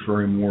was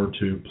referring more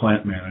to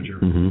plant manager.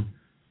 Mm-hmm.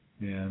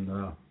 And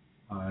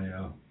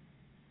I,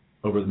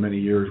 over the many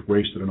years,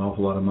 wasted an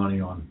awful lot of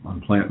money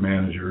on plant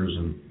managers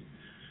and,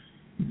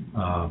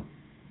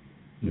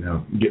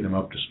 getting them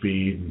up to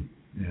speed.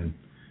 And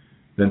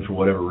then for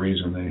whatever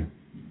reason, they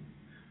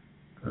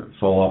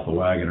fall off the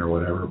wagon or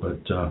whatever.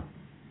 But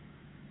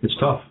it's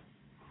tough.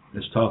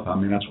 It's tough. I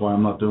mean, that's why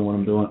I'm not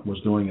doing what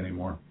was doing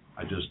anymore.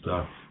 I just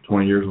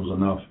 20 years was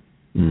enough.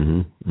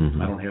 Mm-hmm.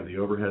 Mm-hmm. I don't have the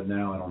overhead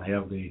now. I don't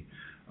have the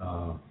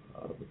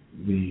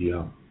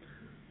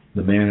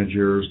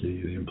managers,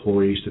 the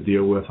employees to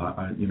deal with.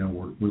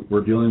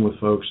 We're dealing with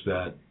folks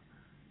that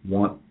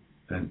want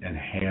and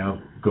have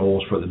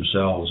goals for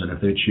themselves, and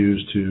if they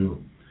choose to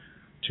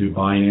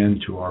buy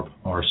into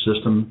our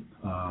system,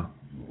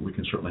 we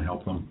can certainly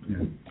help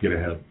them get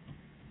ahead.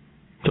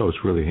 So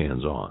it's really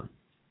hands-on.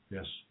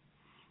 Yes.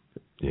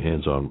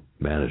 Hands-on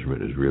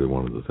management is really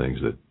one of the things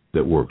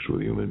that works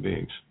with human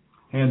beings.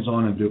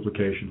 Hands-on and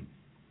duplication.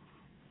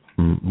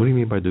 What do you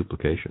mean by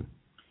duplication?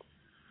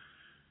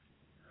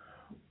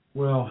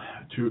 Well,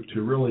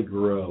 to really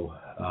grow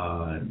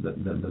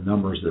the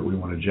numbers that we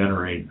want to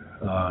generate,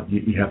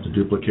 you have to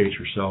duplicate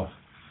yourself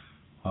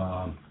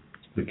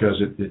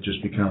because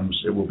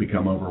it will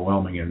become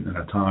overwhelming in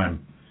a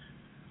time.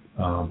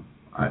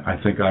 I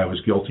think I was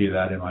guilty of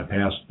that in my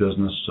past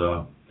business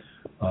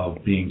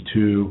of being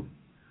too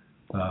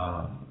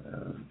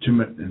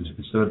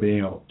instead of being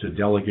able to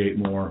delegate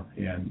more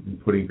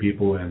and putting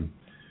people in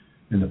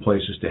the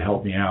places to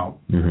help me out.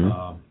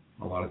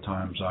 Mm-hmm. A lot of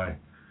times I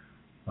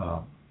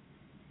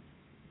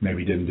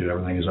maybe didn't do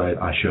everything as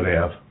I should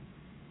have.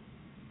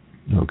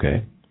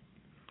 Okay.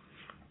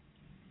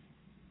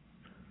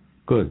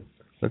 Good.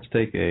 Let's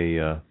take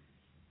a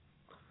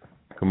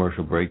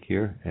commercial break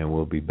here, and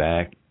we'll be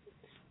back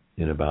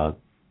in about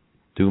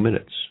 2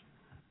 minutes.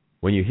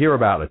 When you hear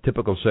about a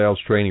typical sales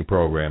training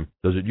program,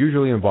 does it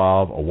usually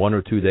involve a 1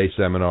 or 2 day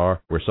seminar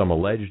where some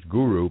alleged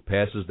guru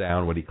passes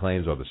down what he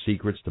claims are the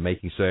secrets to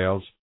making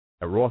sales?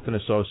 At Roth &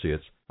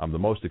 Associates, I'm the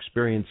most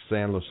experienced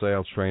Sandler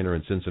sales trainer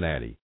in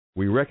Cincinnati.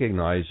 We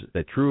recognize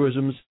that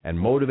truisms and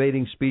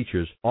motivating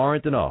speeches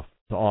aren't enough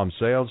to arm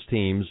sales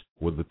teams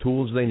with the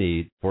tools they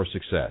need for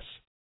success.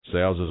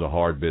 Sales is a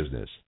hard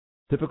business.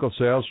 Typical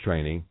sales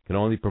training can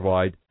only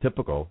provide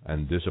typical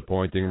and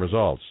disappointing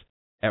results.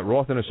 At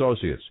Roth &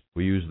 Associates,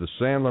 we use the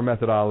Sandler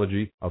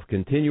methodology of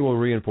continual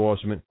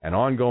reinforcement and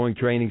ongoing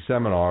training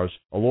seminars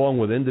along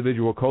with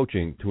individual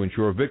coaching to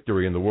ensure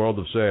victory in the world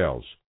of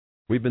sales.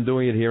 We've been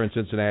doing it here in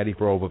Cincinnati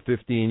for over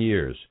 15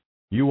 years.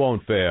 You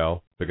won't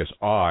fail because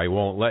I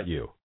won't let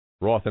you.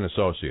 Roth &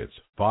 Associates,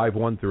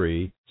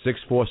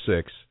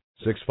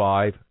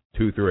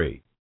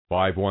 513-646-6523.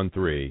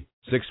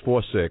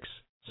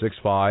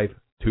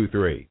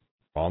 513-646-6523.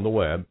 On the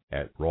web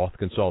at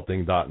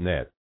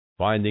rothconsulting.net.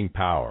 Finding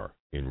power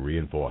in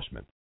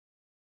reinforcement.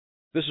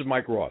 This is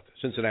Mike Roth,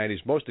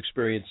 Cincinnati's most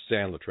experienced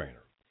Sandler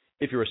trainer.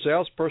 If you're a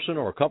salesperson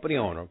or a company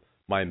owner,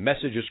 my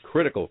message is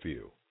critical for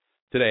you.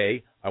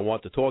 Today, I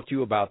want to talk to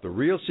you about the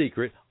real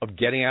secret of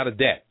getting out of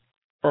debt.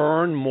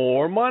 Earn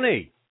more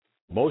money.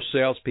 Most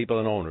salespeople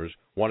and owners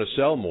want to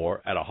sell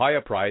more at a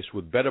higher price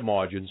with better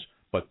margins,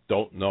 but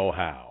don't know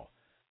how.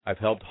 I've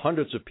helped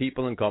hundreds of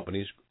people and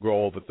companies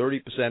grow over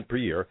 30% per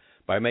year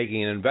by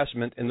making an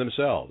investment in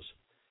themselves.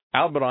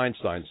 Albert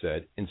Einstein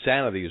said,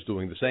 insanity is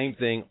doing the same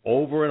thing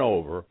over and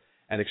over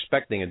and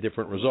expecting a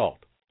different result.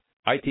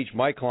 I teach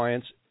my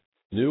clients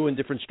new and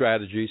different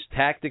strategies,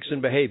 tactics,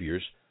 and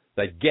behaviors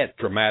that get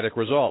dramatic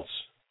results.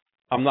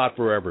 I'm not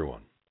for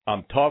everyone.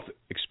 I'm tough,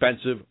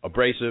 expensive,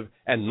 abrasive,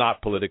 and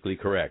not politically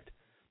correct.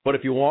 But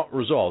if you want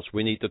results,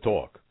 we need to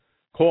talk.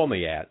 Call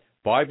me at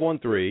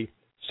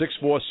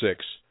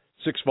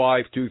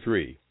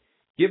 513-646-6523.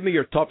 Give me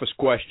your toughest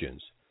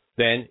questions.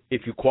 Then,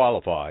 if you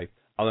qualify,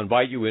 I'll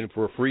invite you in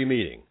for a free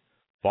meeting.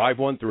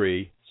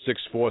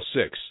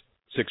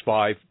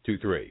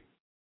 513-646-6523.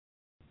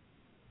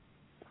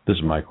 This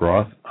is Mike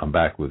Roth. I'm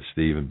back with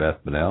Steve and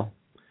Beth Bunnell.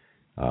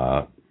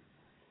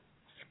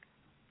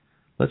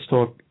 Let's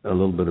talk a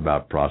little bit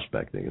about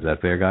prospecting. Is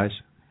that fair, guys?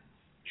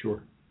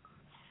 Sure.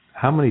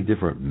 How many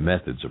different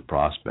methods of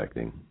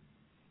prospecting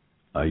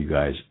are you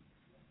guys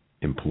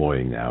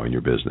employing now in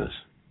your business?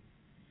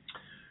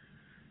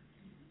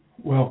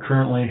 Well,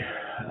 currently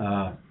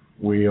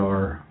we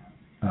are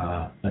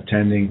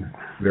attending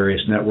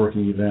various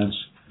networking events.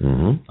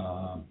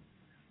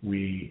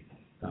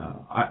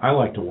 I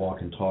like to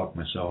walk and talk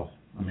myself.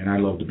 I mean, I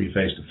love to be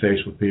face to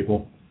face with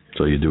people.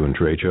 So you're doing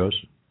trade shows?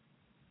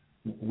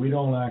 We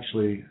don't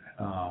actually.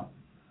 I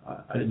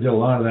did a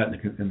lot of that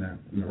in the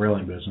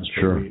railing business,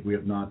 but sure. we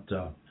have not.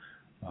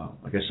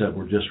 Like I said,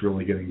 we're just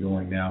really getting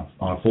going now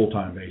on a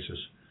full-time basis.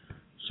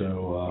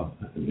 So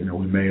we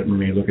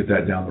may look at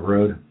that down the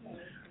road.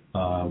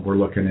 We're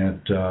looking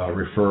at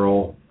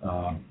referral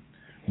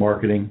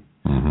marketing,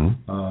 and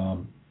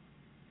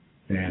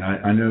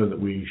I know that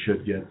we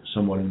should get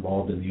somewhat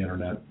involved in the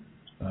internet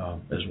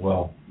as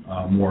well,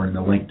 more in the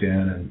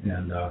LinkedIn,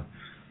 and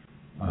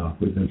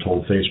we've been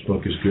told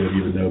Facebook is good,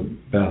 even though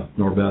Beth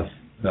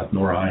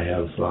nor I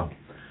have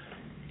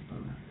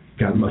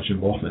gotten much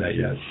involved in that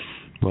yet.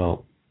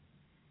 Well,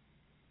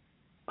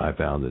 I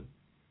found that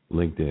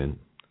LinkedIn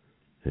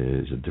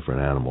is a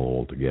different animal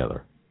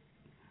altogether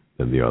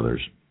than the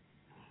others,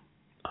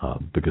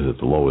 because at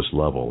the lowest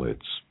level,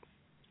 it's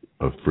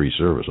a free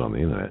service on the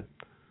internet.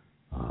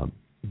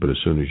 But as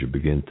soon as you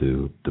begin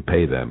to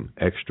pay them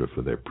extra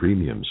for their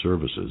premium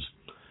services,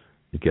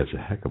 it gets a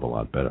heck of a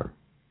lot better.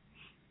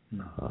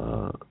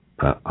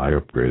 I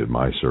upgraded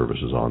my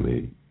services on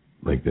the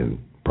LinkedIn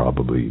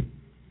probably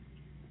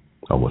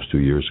almost 2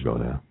 years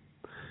ago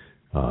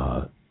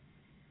now.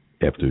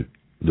 After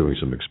doing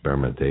some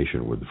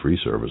experimentation with the free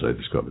service, I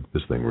discovered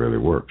this thing really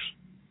works.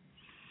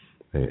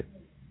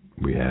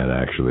 We had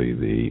actually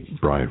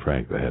Brian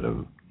Frank, the head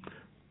of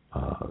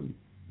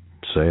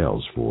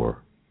sales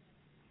for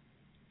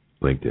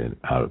LinkedIn,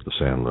 out at the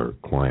Sandler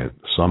Client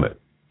Summit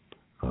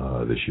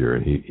this year,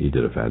 and he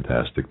did a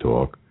fantastic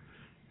talk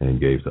and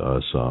gave to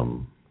us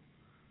some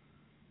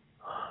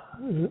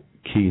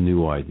key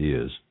new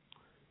ideas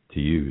to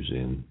use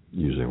in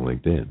using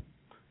LinkedIn.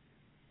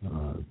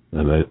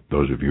 And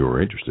those of you who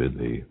are interested,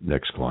 the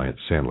next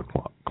Sandler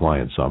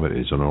Client Summit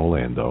is in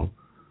Orlando,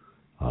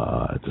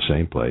 at the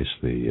same place,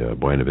 the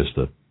Buena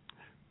Vista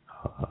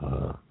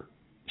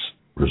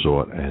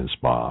Resort and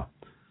Spa,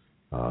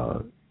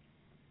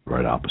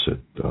 right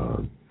opposite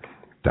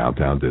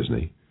downtown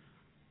Disney,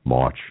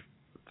 March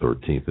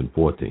 13th and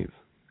 14th,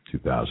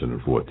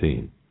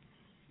 2014.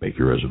 Make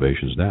your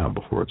reservations now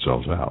before it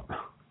sells out.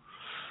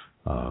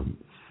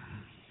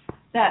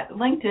 That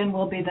LinkedIn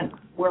will be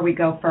where we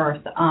go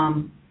first.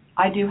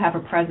 I do have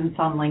a presence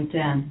on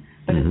LinkedIn,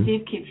 but as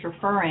Steve keeps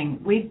referring,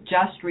 we've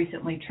just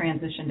recently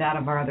transitioned out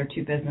of our other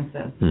two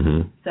businesses.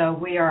 So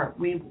we are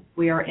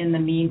in the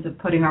means of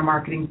putting our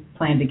marketing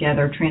plan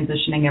together,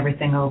 transitioning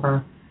everything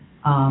over.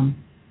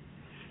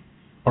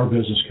 Our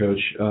business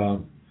coach,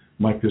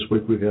 Mike, this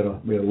week we had a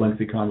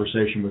lengthy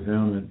conversation with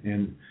him,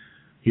 and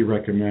he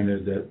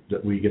recommended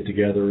that we get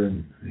together,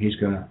 and he's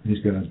gonna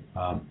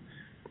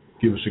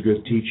give us a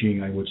good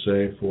teaching, I would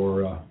say,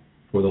 for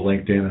the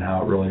LinkedIn and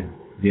how it really,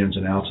 the ins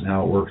and outs and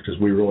how it works, because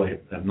we really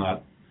have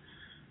not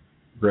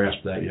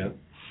grasped that yet.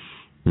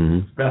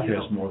 Beth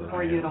has more than I have.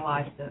 Or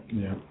utilized it.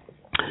 Yeah.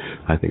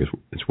 I think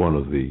it's one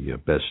of the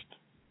best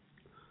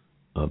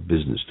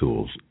business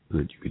tools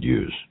that you could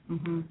use.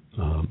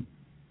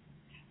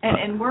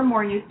 And we're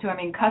more used to,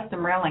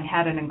 Custom Railing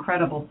had an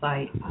incredible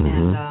site,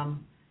 and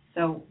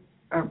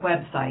our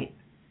website.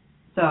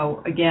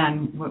 So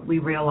again, we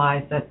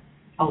realized that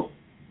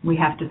we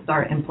have to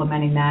start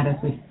implementing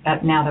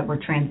that now that we're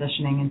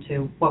transitioning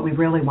into what we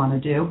really want to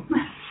do.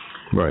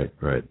 Right.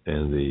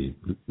 And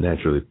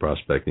naturally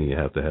prospecting, you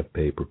have to have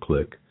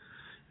pay-per-click,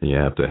 and you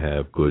have to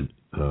have good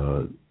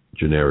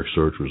generic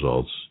search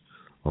results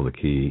on the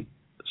key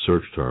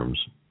search terms,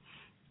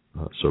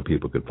 so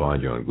people could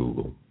find you on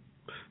Google,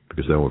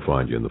 because they won't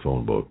find you in the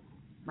phone book.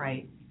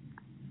 Right.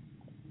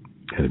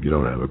 And if you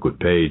don't have a good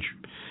page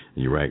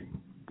and you rank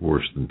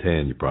worse than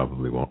 10, you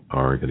probably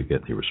aren't going to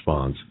get any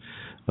response.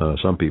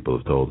 Some people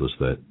have told us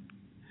that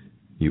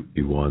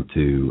you want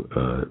to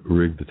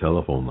rig the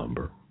telephone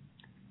number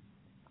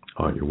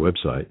on your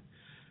website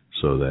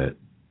so that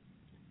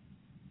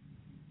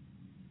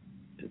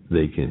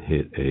they can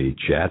hit a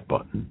chat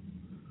button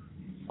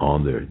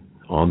on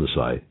the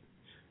site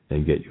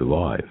and get you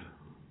live.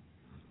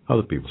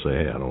 Other people say,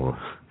 hey,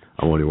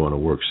 I only want to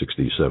work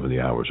 60, 70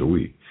 hours a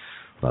week,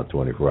 not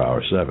 24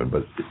 hours, 7.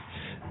 But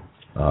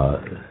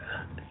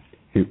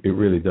it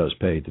really does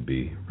pay to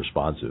be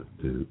responsive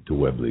to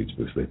web leads,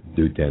 because they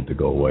do tend to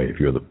go away. If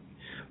you're the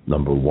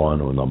number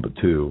 1 or number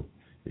 2,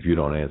 if you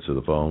don't answer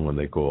the phone when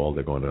they call,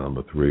 they're going to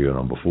number 3 or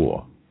number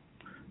 4.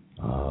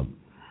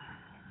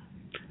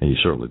 And you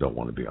certainly don't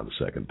want to be on the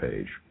second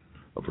page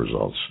of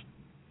results.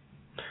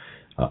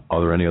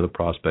 Are there any other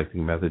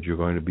prospecting methods you're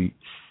going to be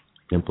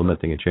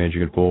implementing and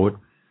changing it forward?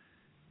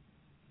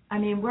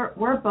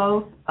 We're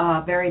both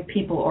very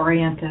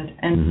people-oriented,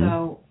 and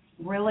so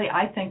really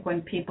I think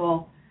when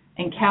people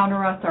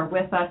encounter us or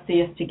with us,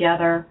 see us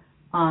together,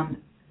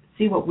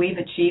 see what we've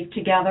achieved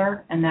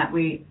together, and that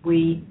we're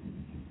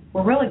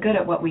really good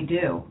at what we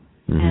do.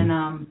 And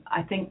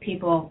I think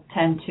people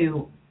tend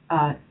to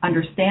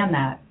understand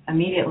that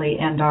immediately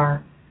and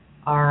are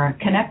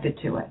connected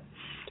to it.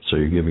 So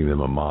you're giving them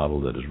a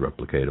model that is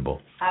replicatable?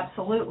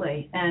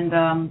 Absolutely. And,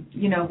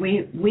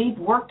 we've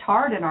worked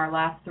hard in our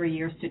last 3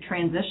 years to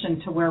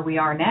transition to where we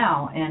are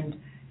now. And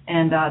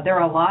there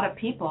are a lot of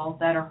people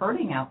that are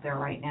hurting out there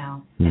right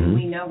now, and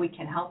we know we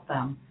can help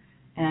them.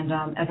 And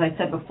as I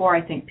said before,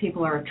 I think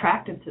people are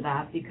attracted to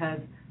that because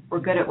we're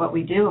good at what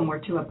we do, and we're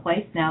to a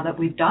place now that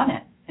we've done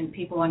it, and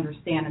people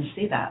understand and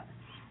see that.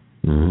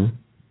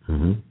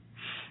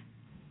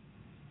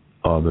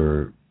 Are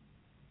there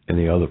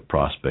any other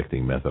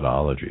prospecting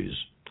methodologies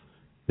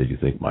that you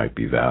think might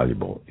be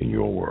valuable in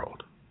your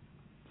world?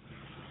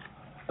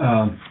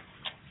 I'm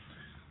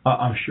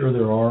sure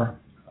there are.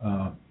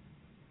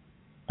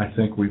 I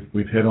think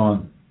we've hit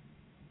on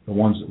the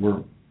ones that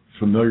we're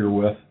familiar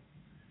with,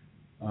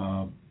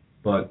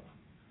 but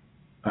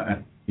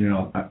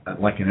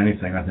like in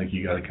anything, I think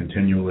you got to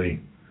continue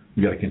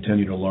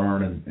to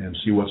learn and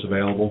see what's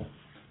available.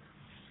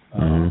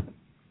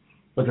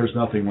 But there's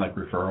nothing like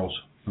referrals.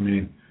 I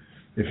mean,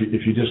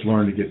 if you just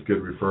learn to get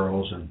good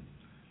referrals,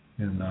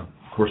 and of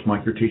course,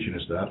 Mike, you're teaching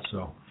us that,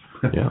 so.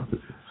 Yeah,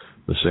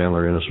 the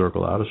Sandler inner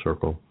circle, outer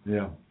circle.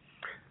 Yeah,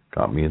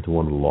 got me into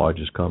one of the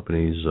largest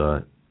companies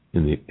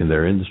in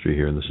their industry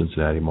here in the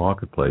Cincinnati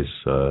marketplace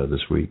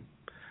this week.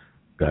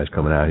 Guys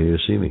coming out here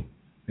to see me.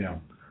 Yeah.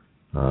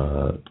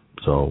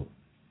 So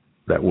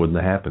that wouldn't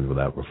have happened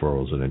without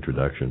referrals and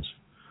introductions.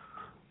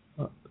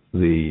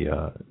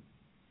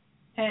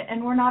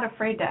 And we're not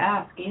afraid to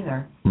ask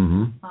either.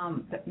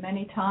 But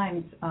many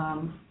times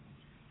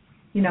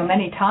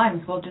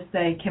we'll just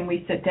say, can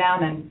we sit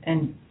down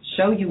and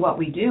show you what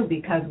we do,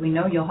 because we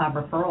know you'll have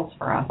referrals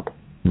for us.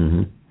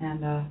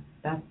 And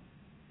that's,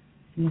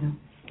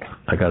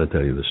 I got to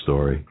tell you the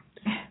story.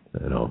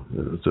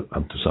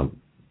 I'm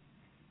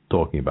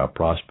talking about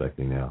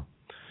prospecting now.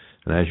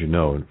 And as you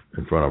know,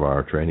 in front of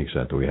our training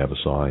center, we have a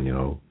sign,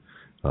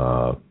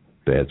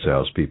 bad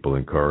salespeople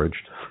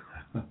encouraged.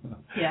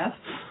 Yes.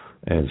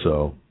 And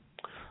so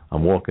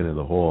I'm walking in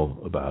the hall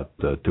about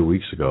 2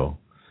 weeks ago,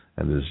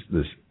 and there's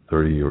this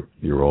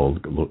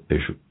 30-year-old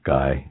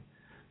guy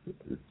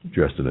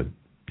dressed in a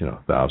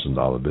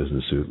 $1,000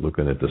 business suit,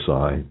 looking at the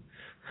sign,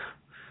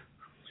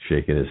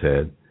 shaking his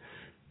head.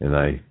 And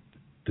I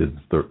did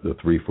the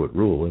 3-foot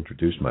rule,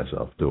 introduced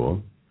myself to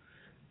him,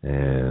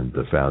 and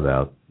found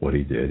out what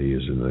he did. He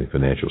is in the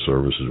financial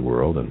services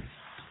world, and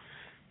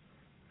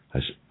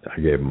I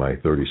gave him my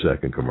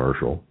 30-second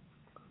commercial,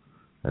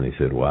 and he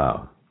said,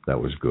 "Wow, that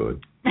was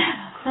good.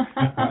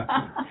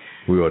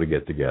 We ought to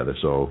get together."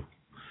 So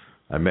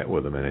I met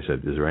with him, and I said,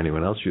 "Is there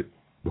anyone else?"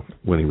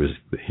 When he was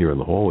here in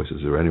the hall, he says,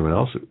 "Is there anyone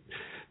else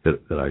that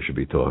I should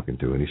be talking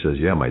to?" And he says,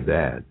 "Yeah, my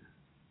dad."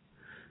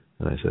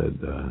 And I said,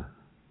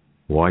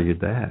 "Why your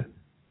dad?"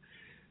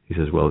 He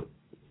says, "Well,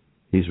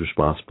 he's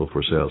responsible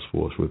for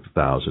Salesforce with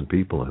 1,000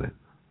 people in it."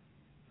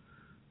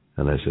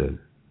 And I said,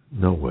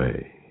 "No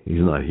way.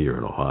 He's not here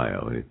in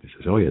Ohio." And he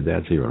says, "Oh, yeah,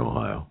 Dad's here in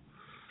Ohio."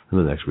 And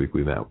the next week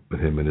we met with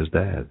him and his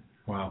dad.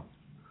 Wow.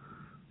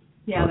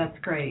 Yeah, that's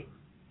great.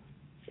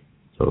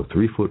 So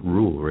 3-foot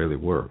rule really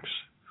works.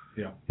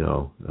 Yeah.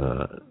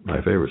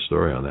 My favorite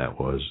story on that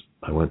was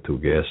I went to a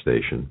gas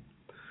station,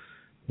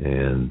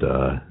 and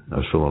I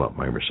was filling up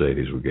my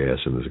Mercedes with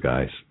gas, and this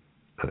guy's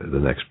the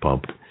next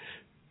pump,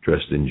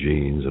 dressed in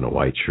jeans and a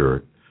white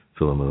shirt,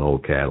 filling an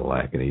old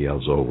Cadillac, and he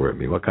yells over at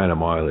me, "What kind of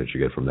mileage you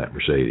get from that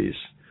Mercedes?"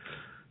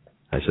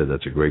 I said,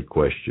 "That's a great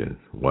question.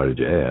 Why did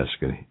you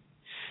ask?" And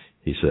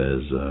he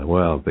says,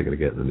 "Well, I'm thinking of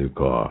getting a new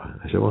car."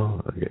 I said,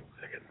 "Well, I get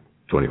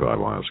 25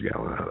 miles a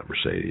gallon out of that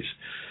Mercedes."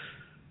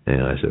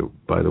 And I said,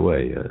 "By the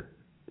way,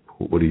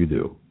 what do you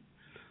do?"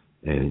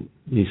 And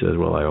he says,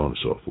 "Well, I own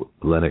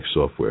a Linux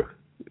software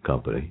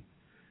company."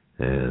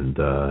 And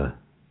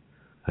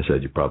I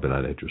said, "You're probably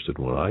not interested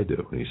in what I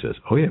do." And he says,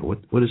 "Oh, yeah,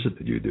 what is it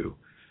that you do?"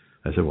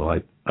 I said,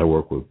 "Well, I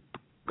work with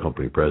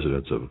company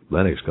presidents of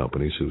Linux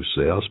companies whose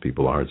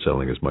salespeople aren't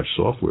selling as much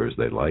software as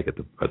they'd like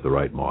at the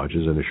right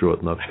margins in a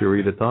short enough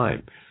period of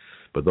time.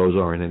 But those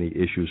aren't any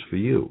issues for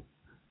you."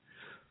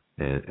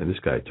 And this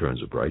guy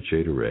turns a bright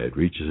shade of red,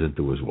 reaches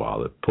into his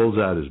wallet, pulls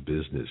out his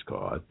business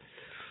card,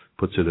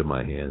 puts it in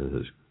my hand, and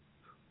says,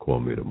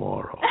 "Call me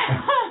tomorrow."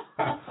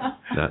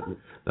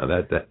 Now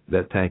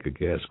that tank of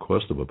gas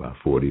cost him about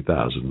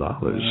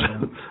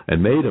 $40,000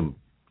 and made him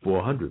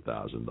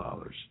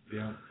 $400,000.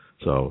 Yeah.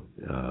 So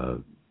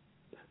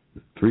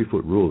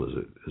 3-foot rule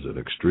is an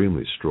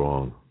extremely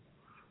strong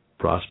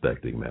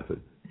prospecting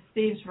method.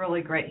 Steve's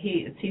really great.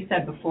 He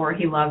said before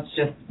he loves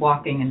just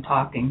walking and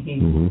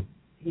talking.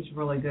 He's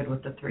really good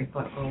with the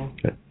 3-foot rule.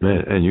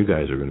 And you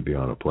guys are going to be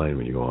on a plane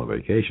when you go on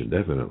vacation,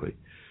 definitely.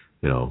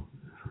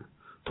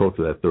 Talk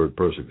to that third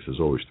person, because there's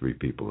always 3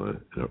 people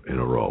in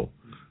a row.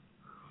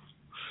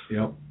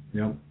 Yep.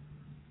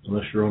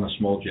 Unless you're on a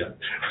small jet.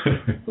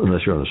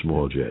 Unless you're on a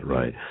small jet,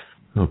 right.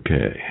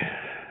 Okay.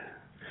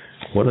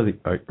 What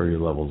are your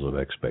levels of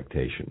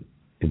expectation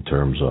in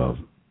terms of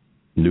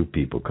new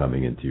people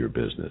coming into your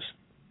business?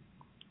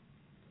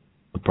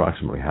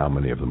 Approximately how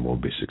many of them will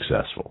be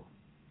successful?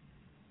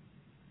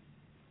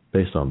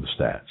 Based on the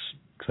stats.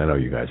 Because I know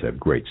you guys have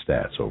great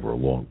stats over a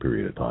long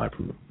period of time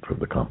from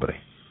the company.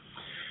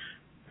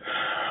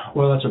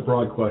 Well, that's a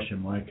broad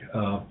question, Mike.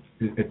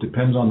 It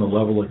depends on the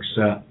level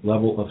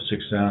of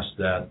success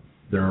that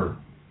they're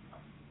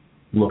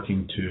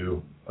looking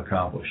to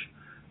accomplish.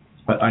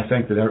 But I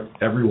think that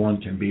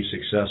everyone can be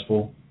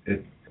successful.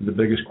 The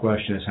biggest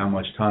question is how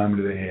much time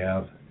do they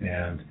have,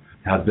 and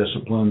how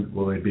disciplined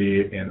will they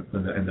be, and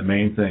the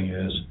main thing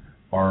is,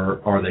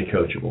 are they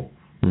coachable?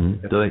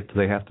 Mm-hmm. Do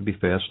they have to be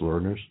fast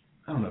learners?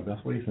 I don't know,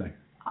 Beth. What do you think?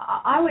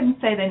 I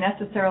wouldn't say they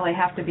necessarily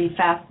have to be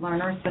fast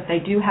learners, but they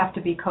do have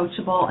to be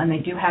coachable, and they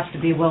do have to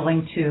be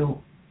willing to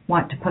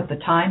want to put the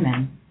time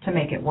in to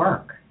make it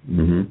work.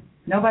 Mm-hmm.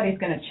 Nobody's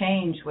going to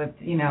change with,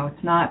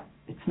 it's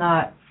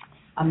not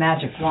a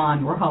magic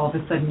wand where all of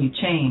a sudden you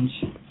change.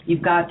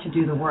 You've got to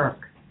do the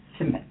work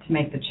to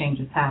make the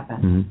changes happen.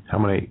 Mm-hmm.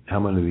 How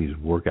many of these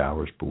work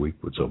hours per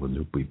week would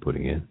someone be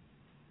putting in?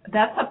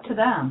 That's up to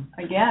them.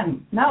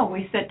 Again, no,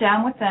 we sit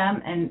down with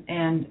them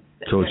and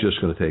so it's just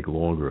going to take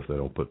longer if they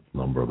don't put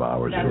number of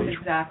hours in. That's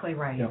exactly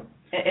right. Yep.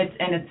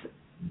 It's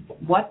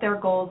what their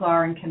goals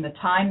are, and can the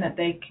time that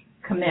they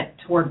commit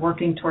toward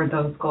working toward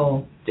those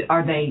goals, do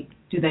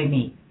they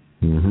meet?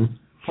 Mm-hmm.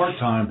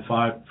 Part-time,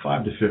 5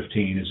 to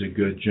 15 is a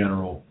good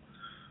general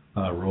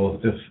rule.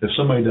 If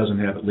somebody doesn't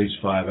have at least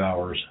 5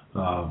 hours,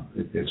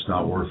 it's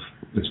not worth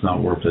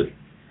it.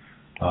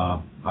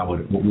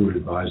 We would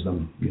advise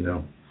them,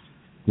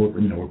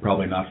 we're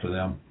probably not for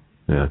them.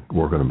 Yeah,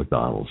 working at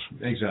McDonald's.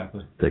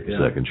 Exactly. Take a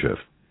second shift.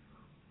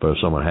 But if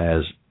someone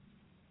has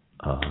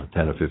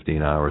 10 or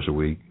 15 hours a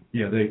week,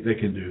 yeah, they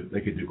can do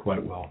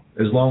quite well,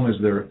 as long as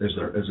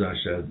as I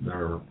said,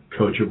 they're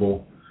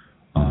coachable,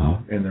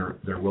 and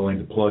they're willing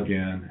to plug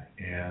in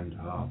and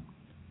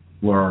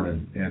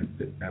learn and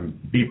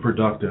be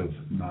productive.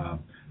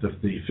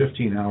 The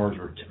 15 hours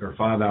or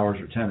 5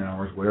 hours or 10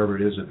 hours, whatever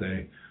it is that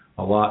they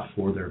allot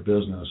for their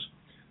business,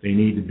 they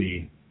need to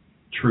be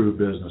true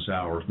business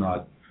hours.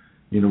 Not,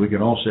 we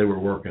can all say we're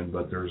working,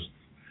 but there's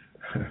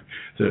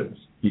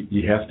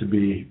you have to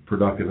be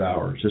productive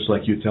hours. Just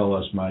like you tell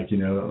us, Mike,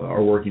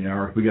 our working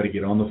hours, we got to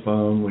get on the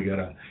phone, we got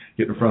to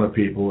get in front of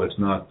people. It's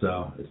not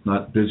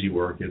busy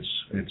work.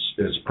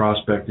 It's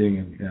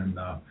prospecting and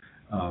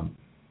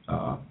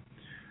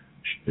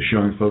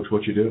showing folks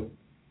what you do.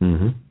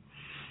 Mm-hmm.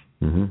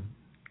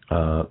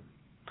 Mm-hmm.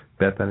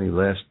 Beth, any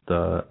last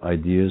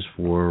ideas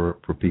for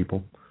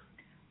people?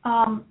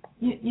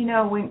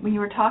 When you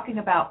were talking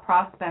about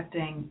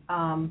prospecting,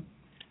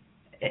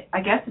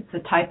 I guess it's the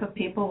type of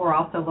people we're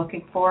also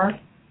looking for.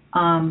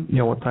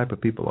 What type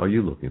of people are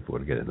you looking for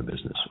to get in the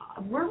business?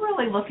 We're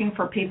really looking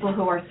for people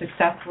who are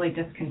successfully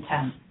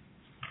discontent.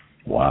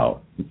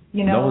 Wow.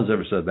 No one's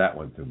ever said that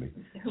one to me.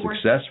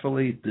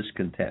 Successfully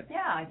discontent.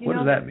 Yeah. What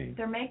does that mean?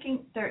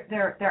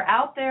 They're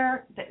out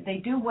there,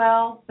 they do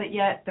well, but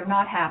yet they're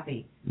not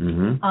happy.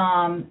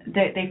 Mm-hmm.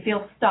 They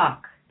feel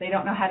stuck. They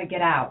don't know how to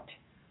get out.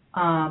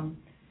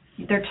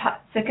 They're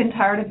sick and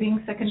tired of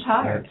being sick and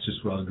tired. That's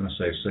just what I was going to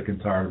say, sick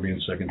and tired of being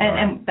sick and tired.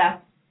 And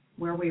that's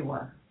where we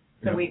were.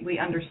 So we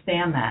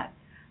understand that.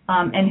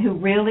 And who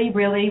really,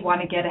 really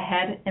want to get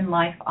ahead in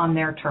life on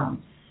their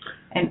terms.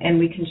 And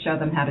we can show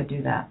them how to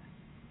do that.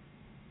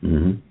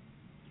 Mm-hmm.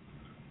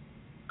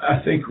 I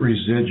think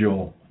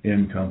residual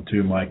income,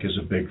 too, Mike, is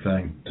a big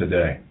thing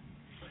today.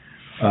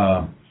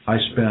 I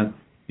spent,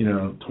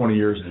 20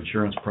 years in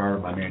insurance prior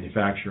to my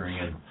manufacturing,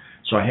 and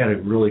so I had a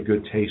really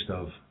good taste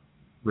of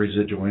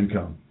residual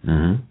income.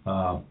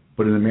 Mm-hmm.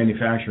 But in the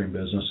manufacturing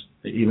business,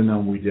 even though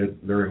we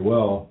did very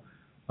well,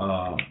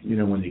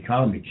 when the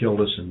economy killed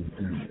us in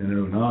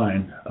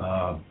 2009,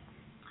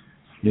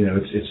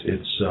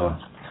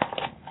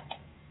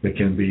 it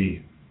can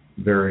be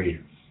very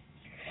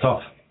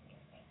tough.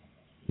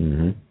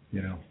 Mm-hmm.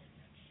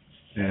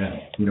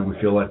 And we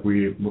feel like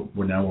we're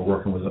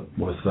working with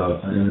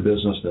in a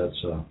business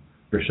that's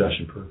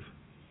recession proof.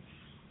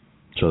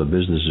 So the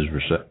business is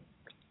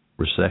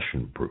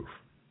recession proof.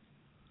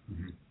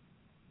 Mm-hmm.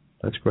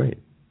 That's great.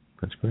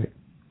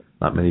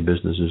 Not many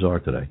businesses are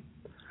today.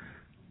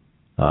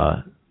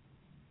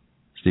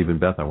 Steve and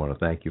Beth, I want to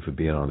thank you for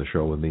being on the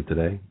show with me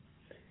today.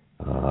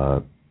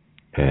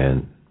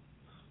 And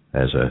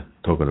as a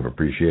token of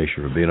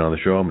appreciation for being on the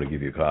show, I'm going to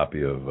give you a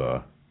copy of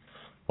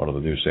one of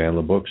the new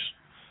Sandler books,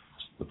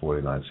 the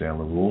 49 Sandler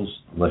Rules,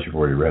 unless you've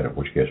already read it, in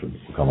which case we'll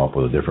come up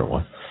with a different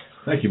one.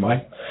 Thank you,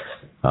 Mike.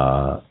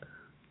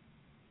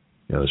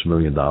 There's $1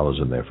 million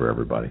in there for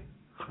everybody.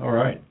 All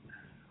right.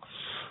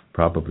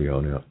 Probably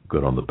only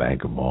good on the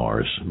Bank of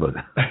Mars, but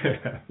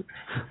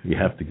you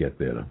have to get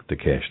there to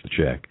cash the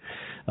check.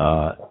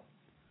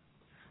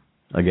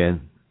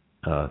 Again,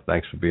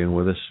 thanks for being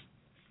with us.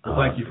 Well,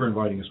 thank you for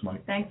inviting us,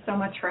 Mike. Thanks so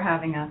much for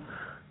having us.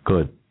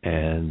 Good.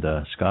 And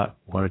Scott,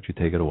 why don't you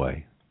take it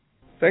away?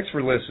 Thanks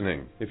for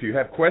listening. If you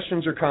have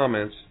questions or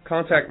comments,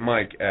 contact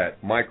Mike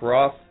at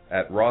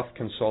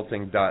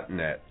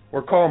mikeroth@rothconsulting.net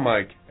or call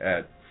Mike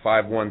at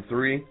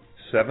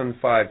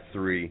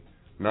 513-753-9400.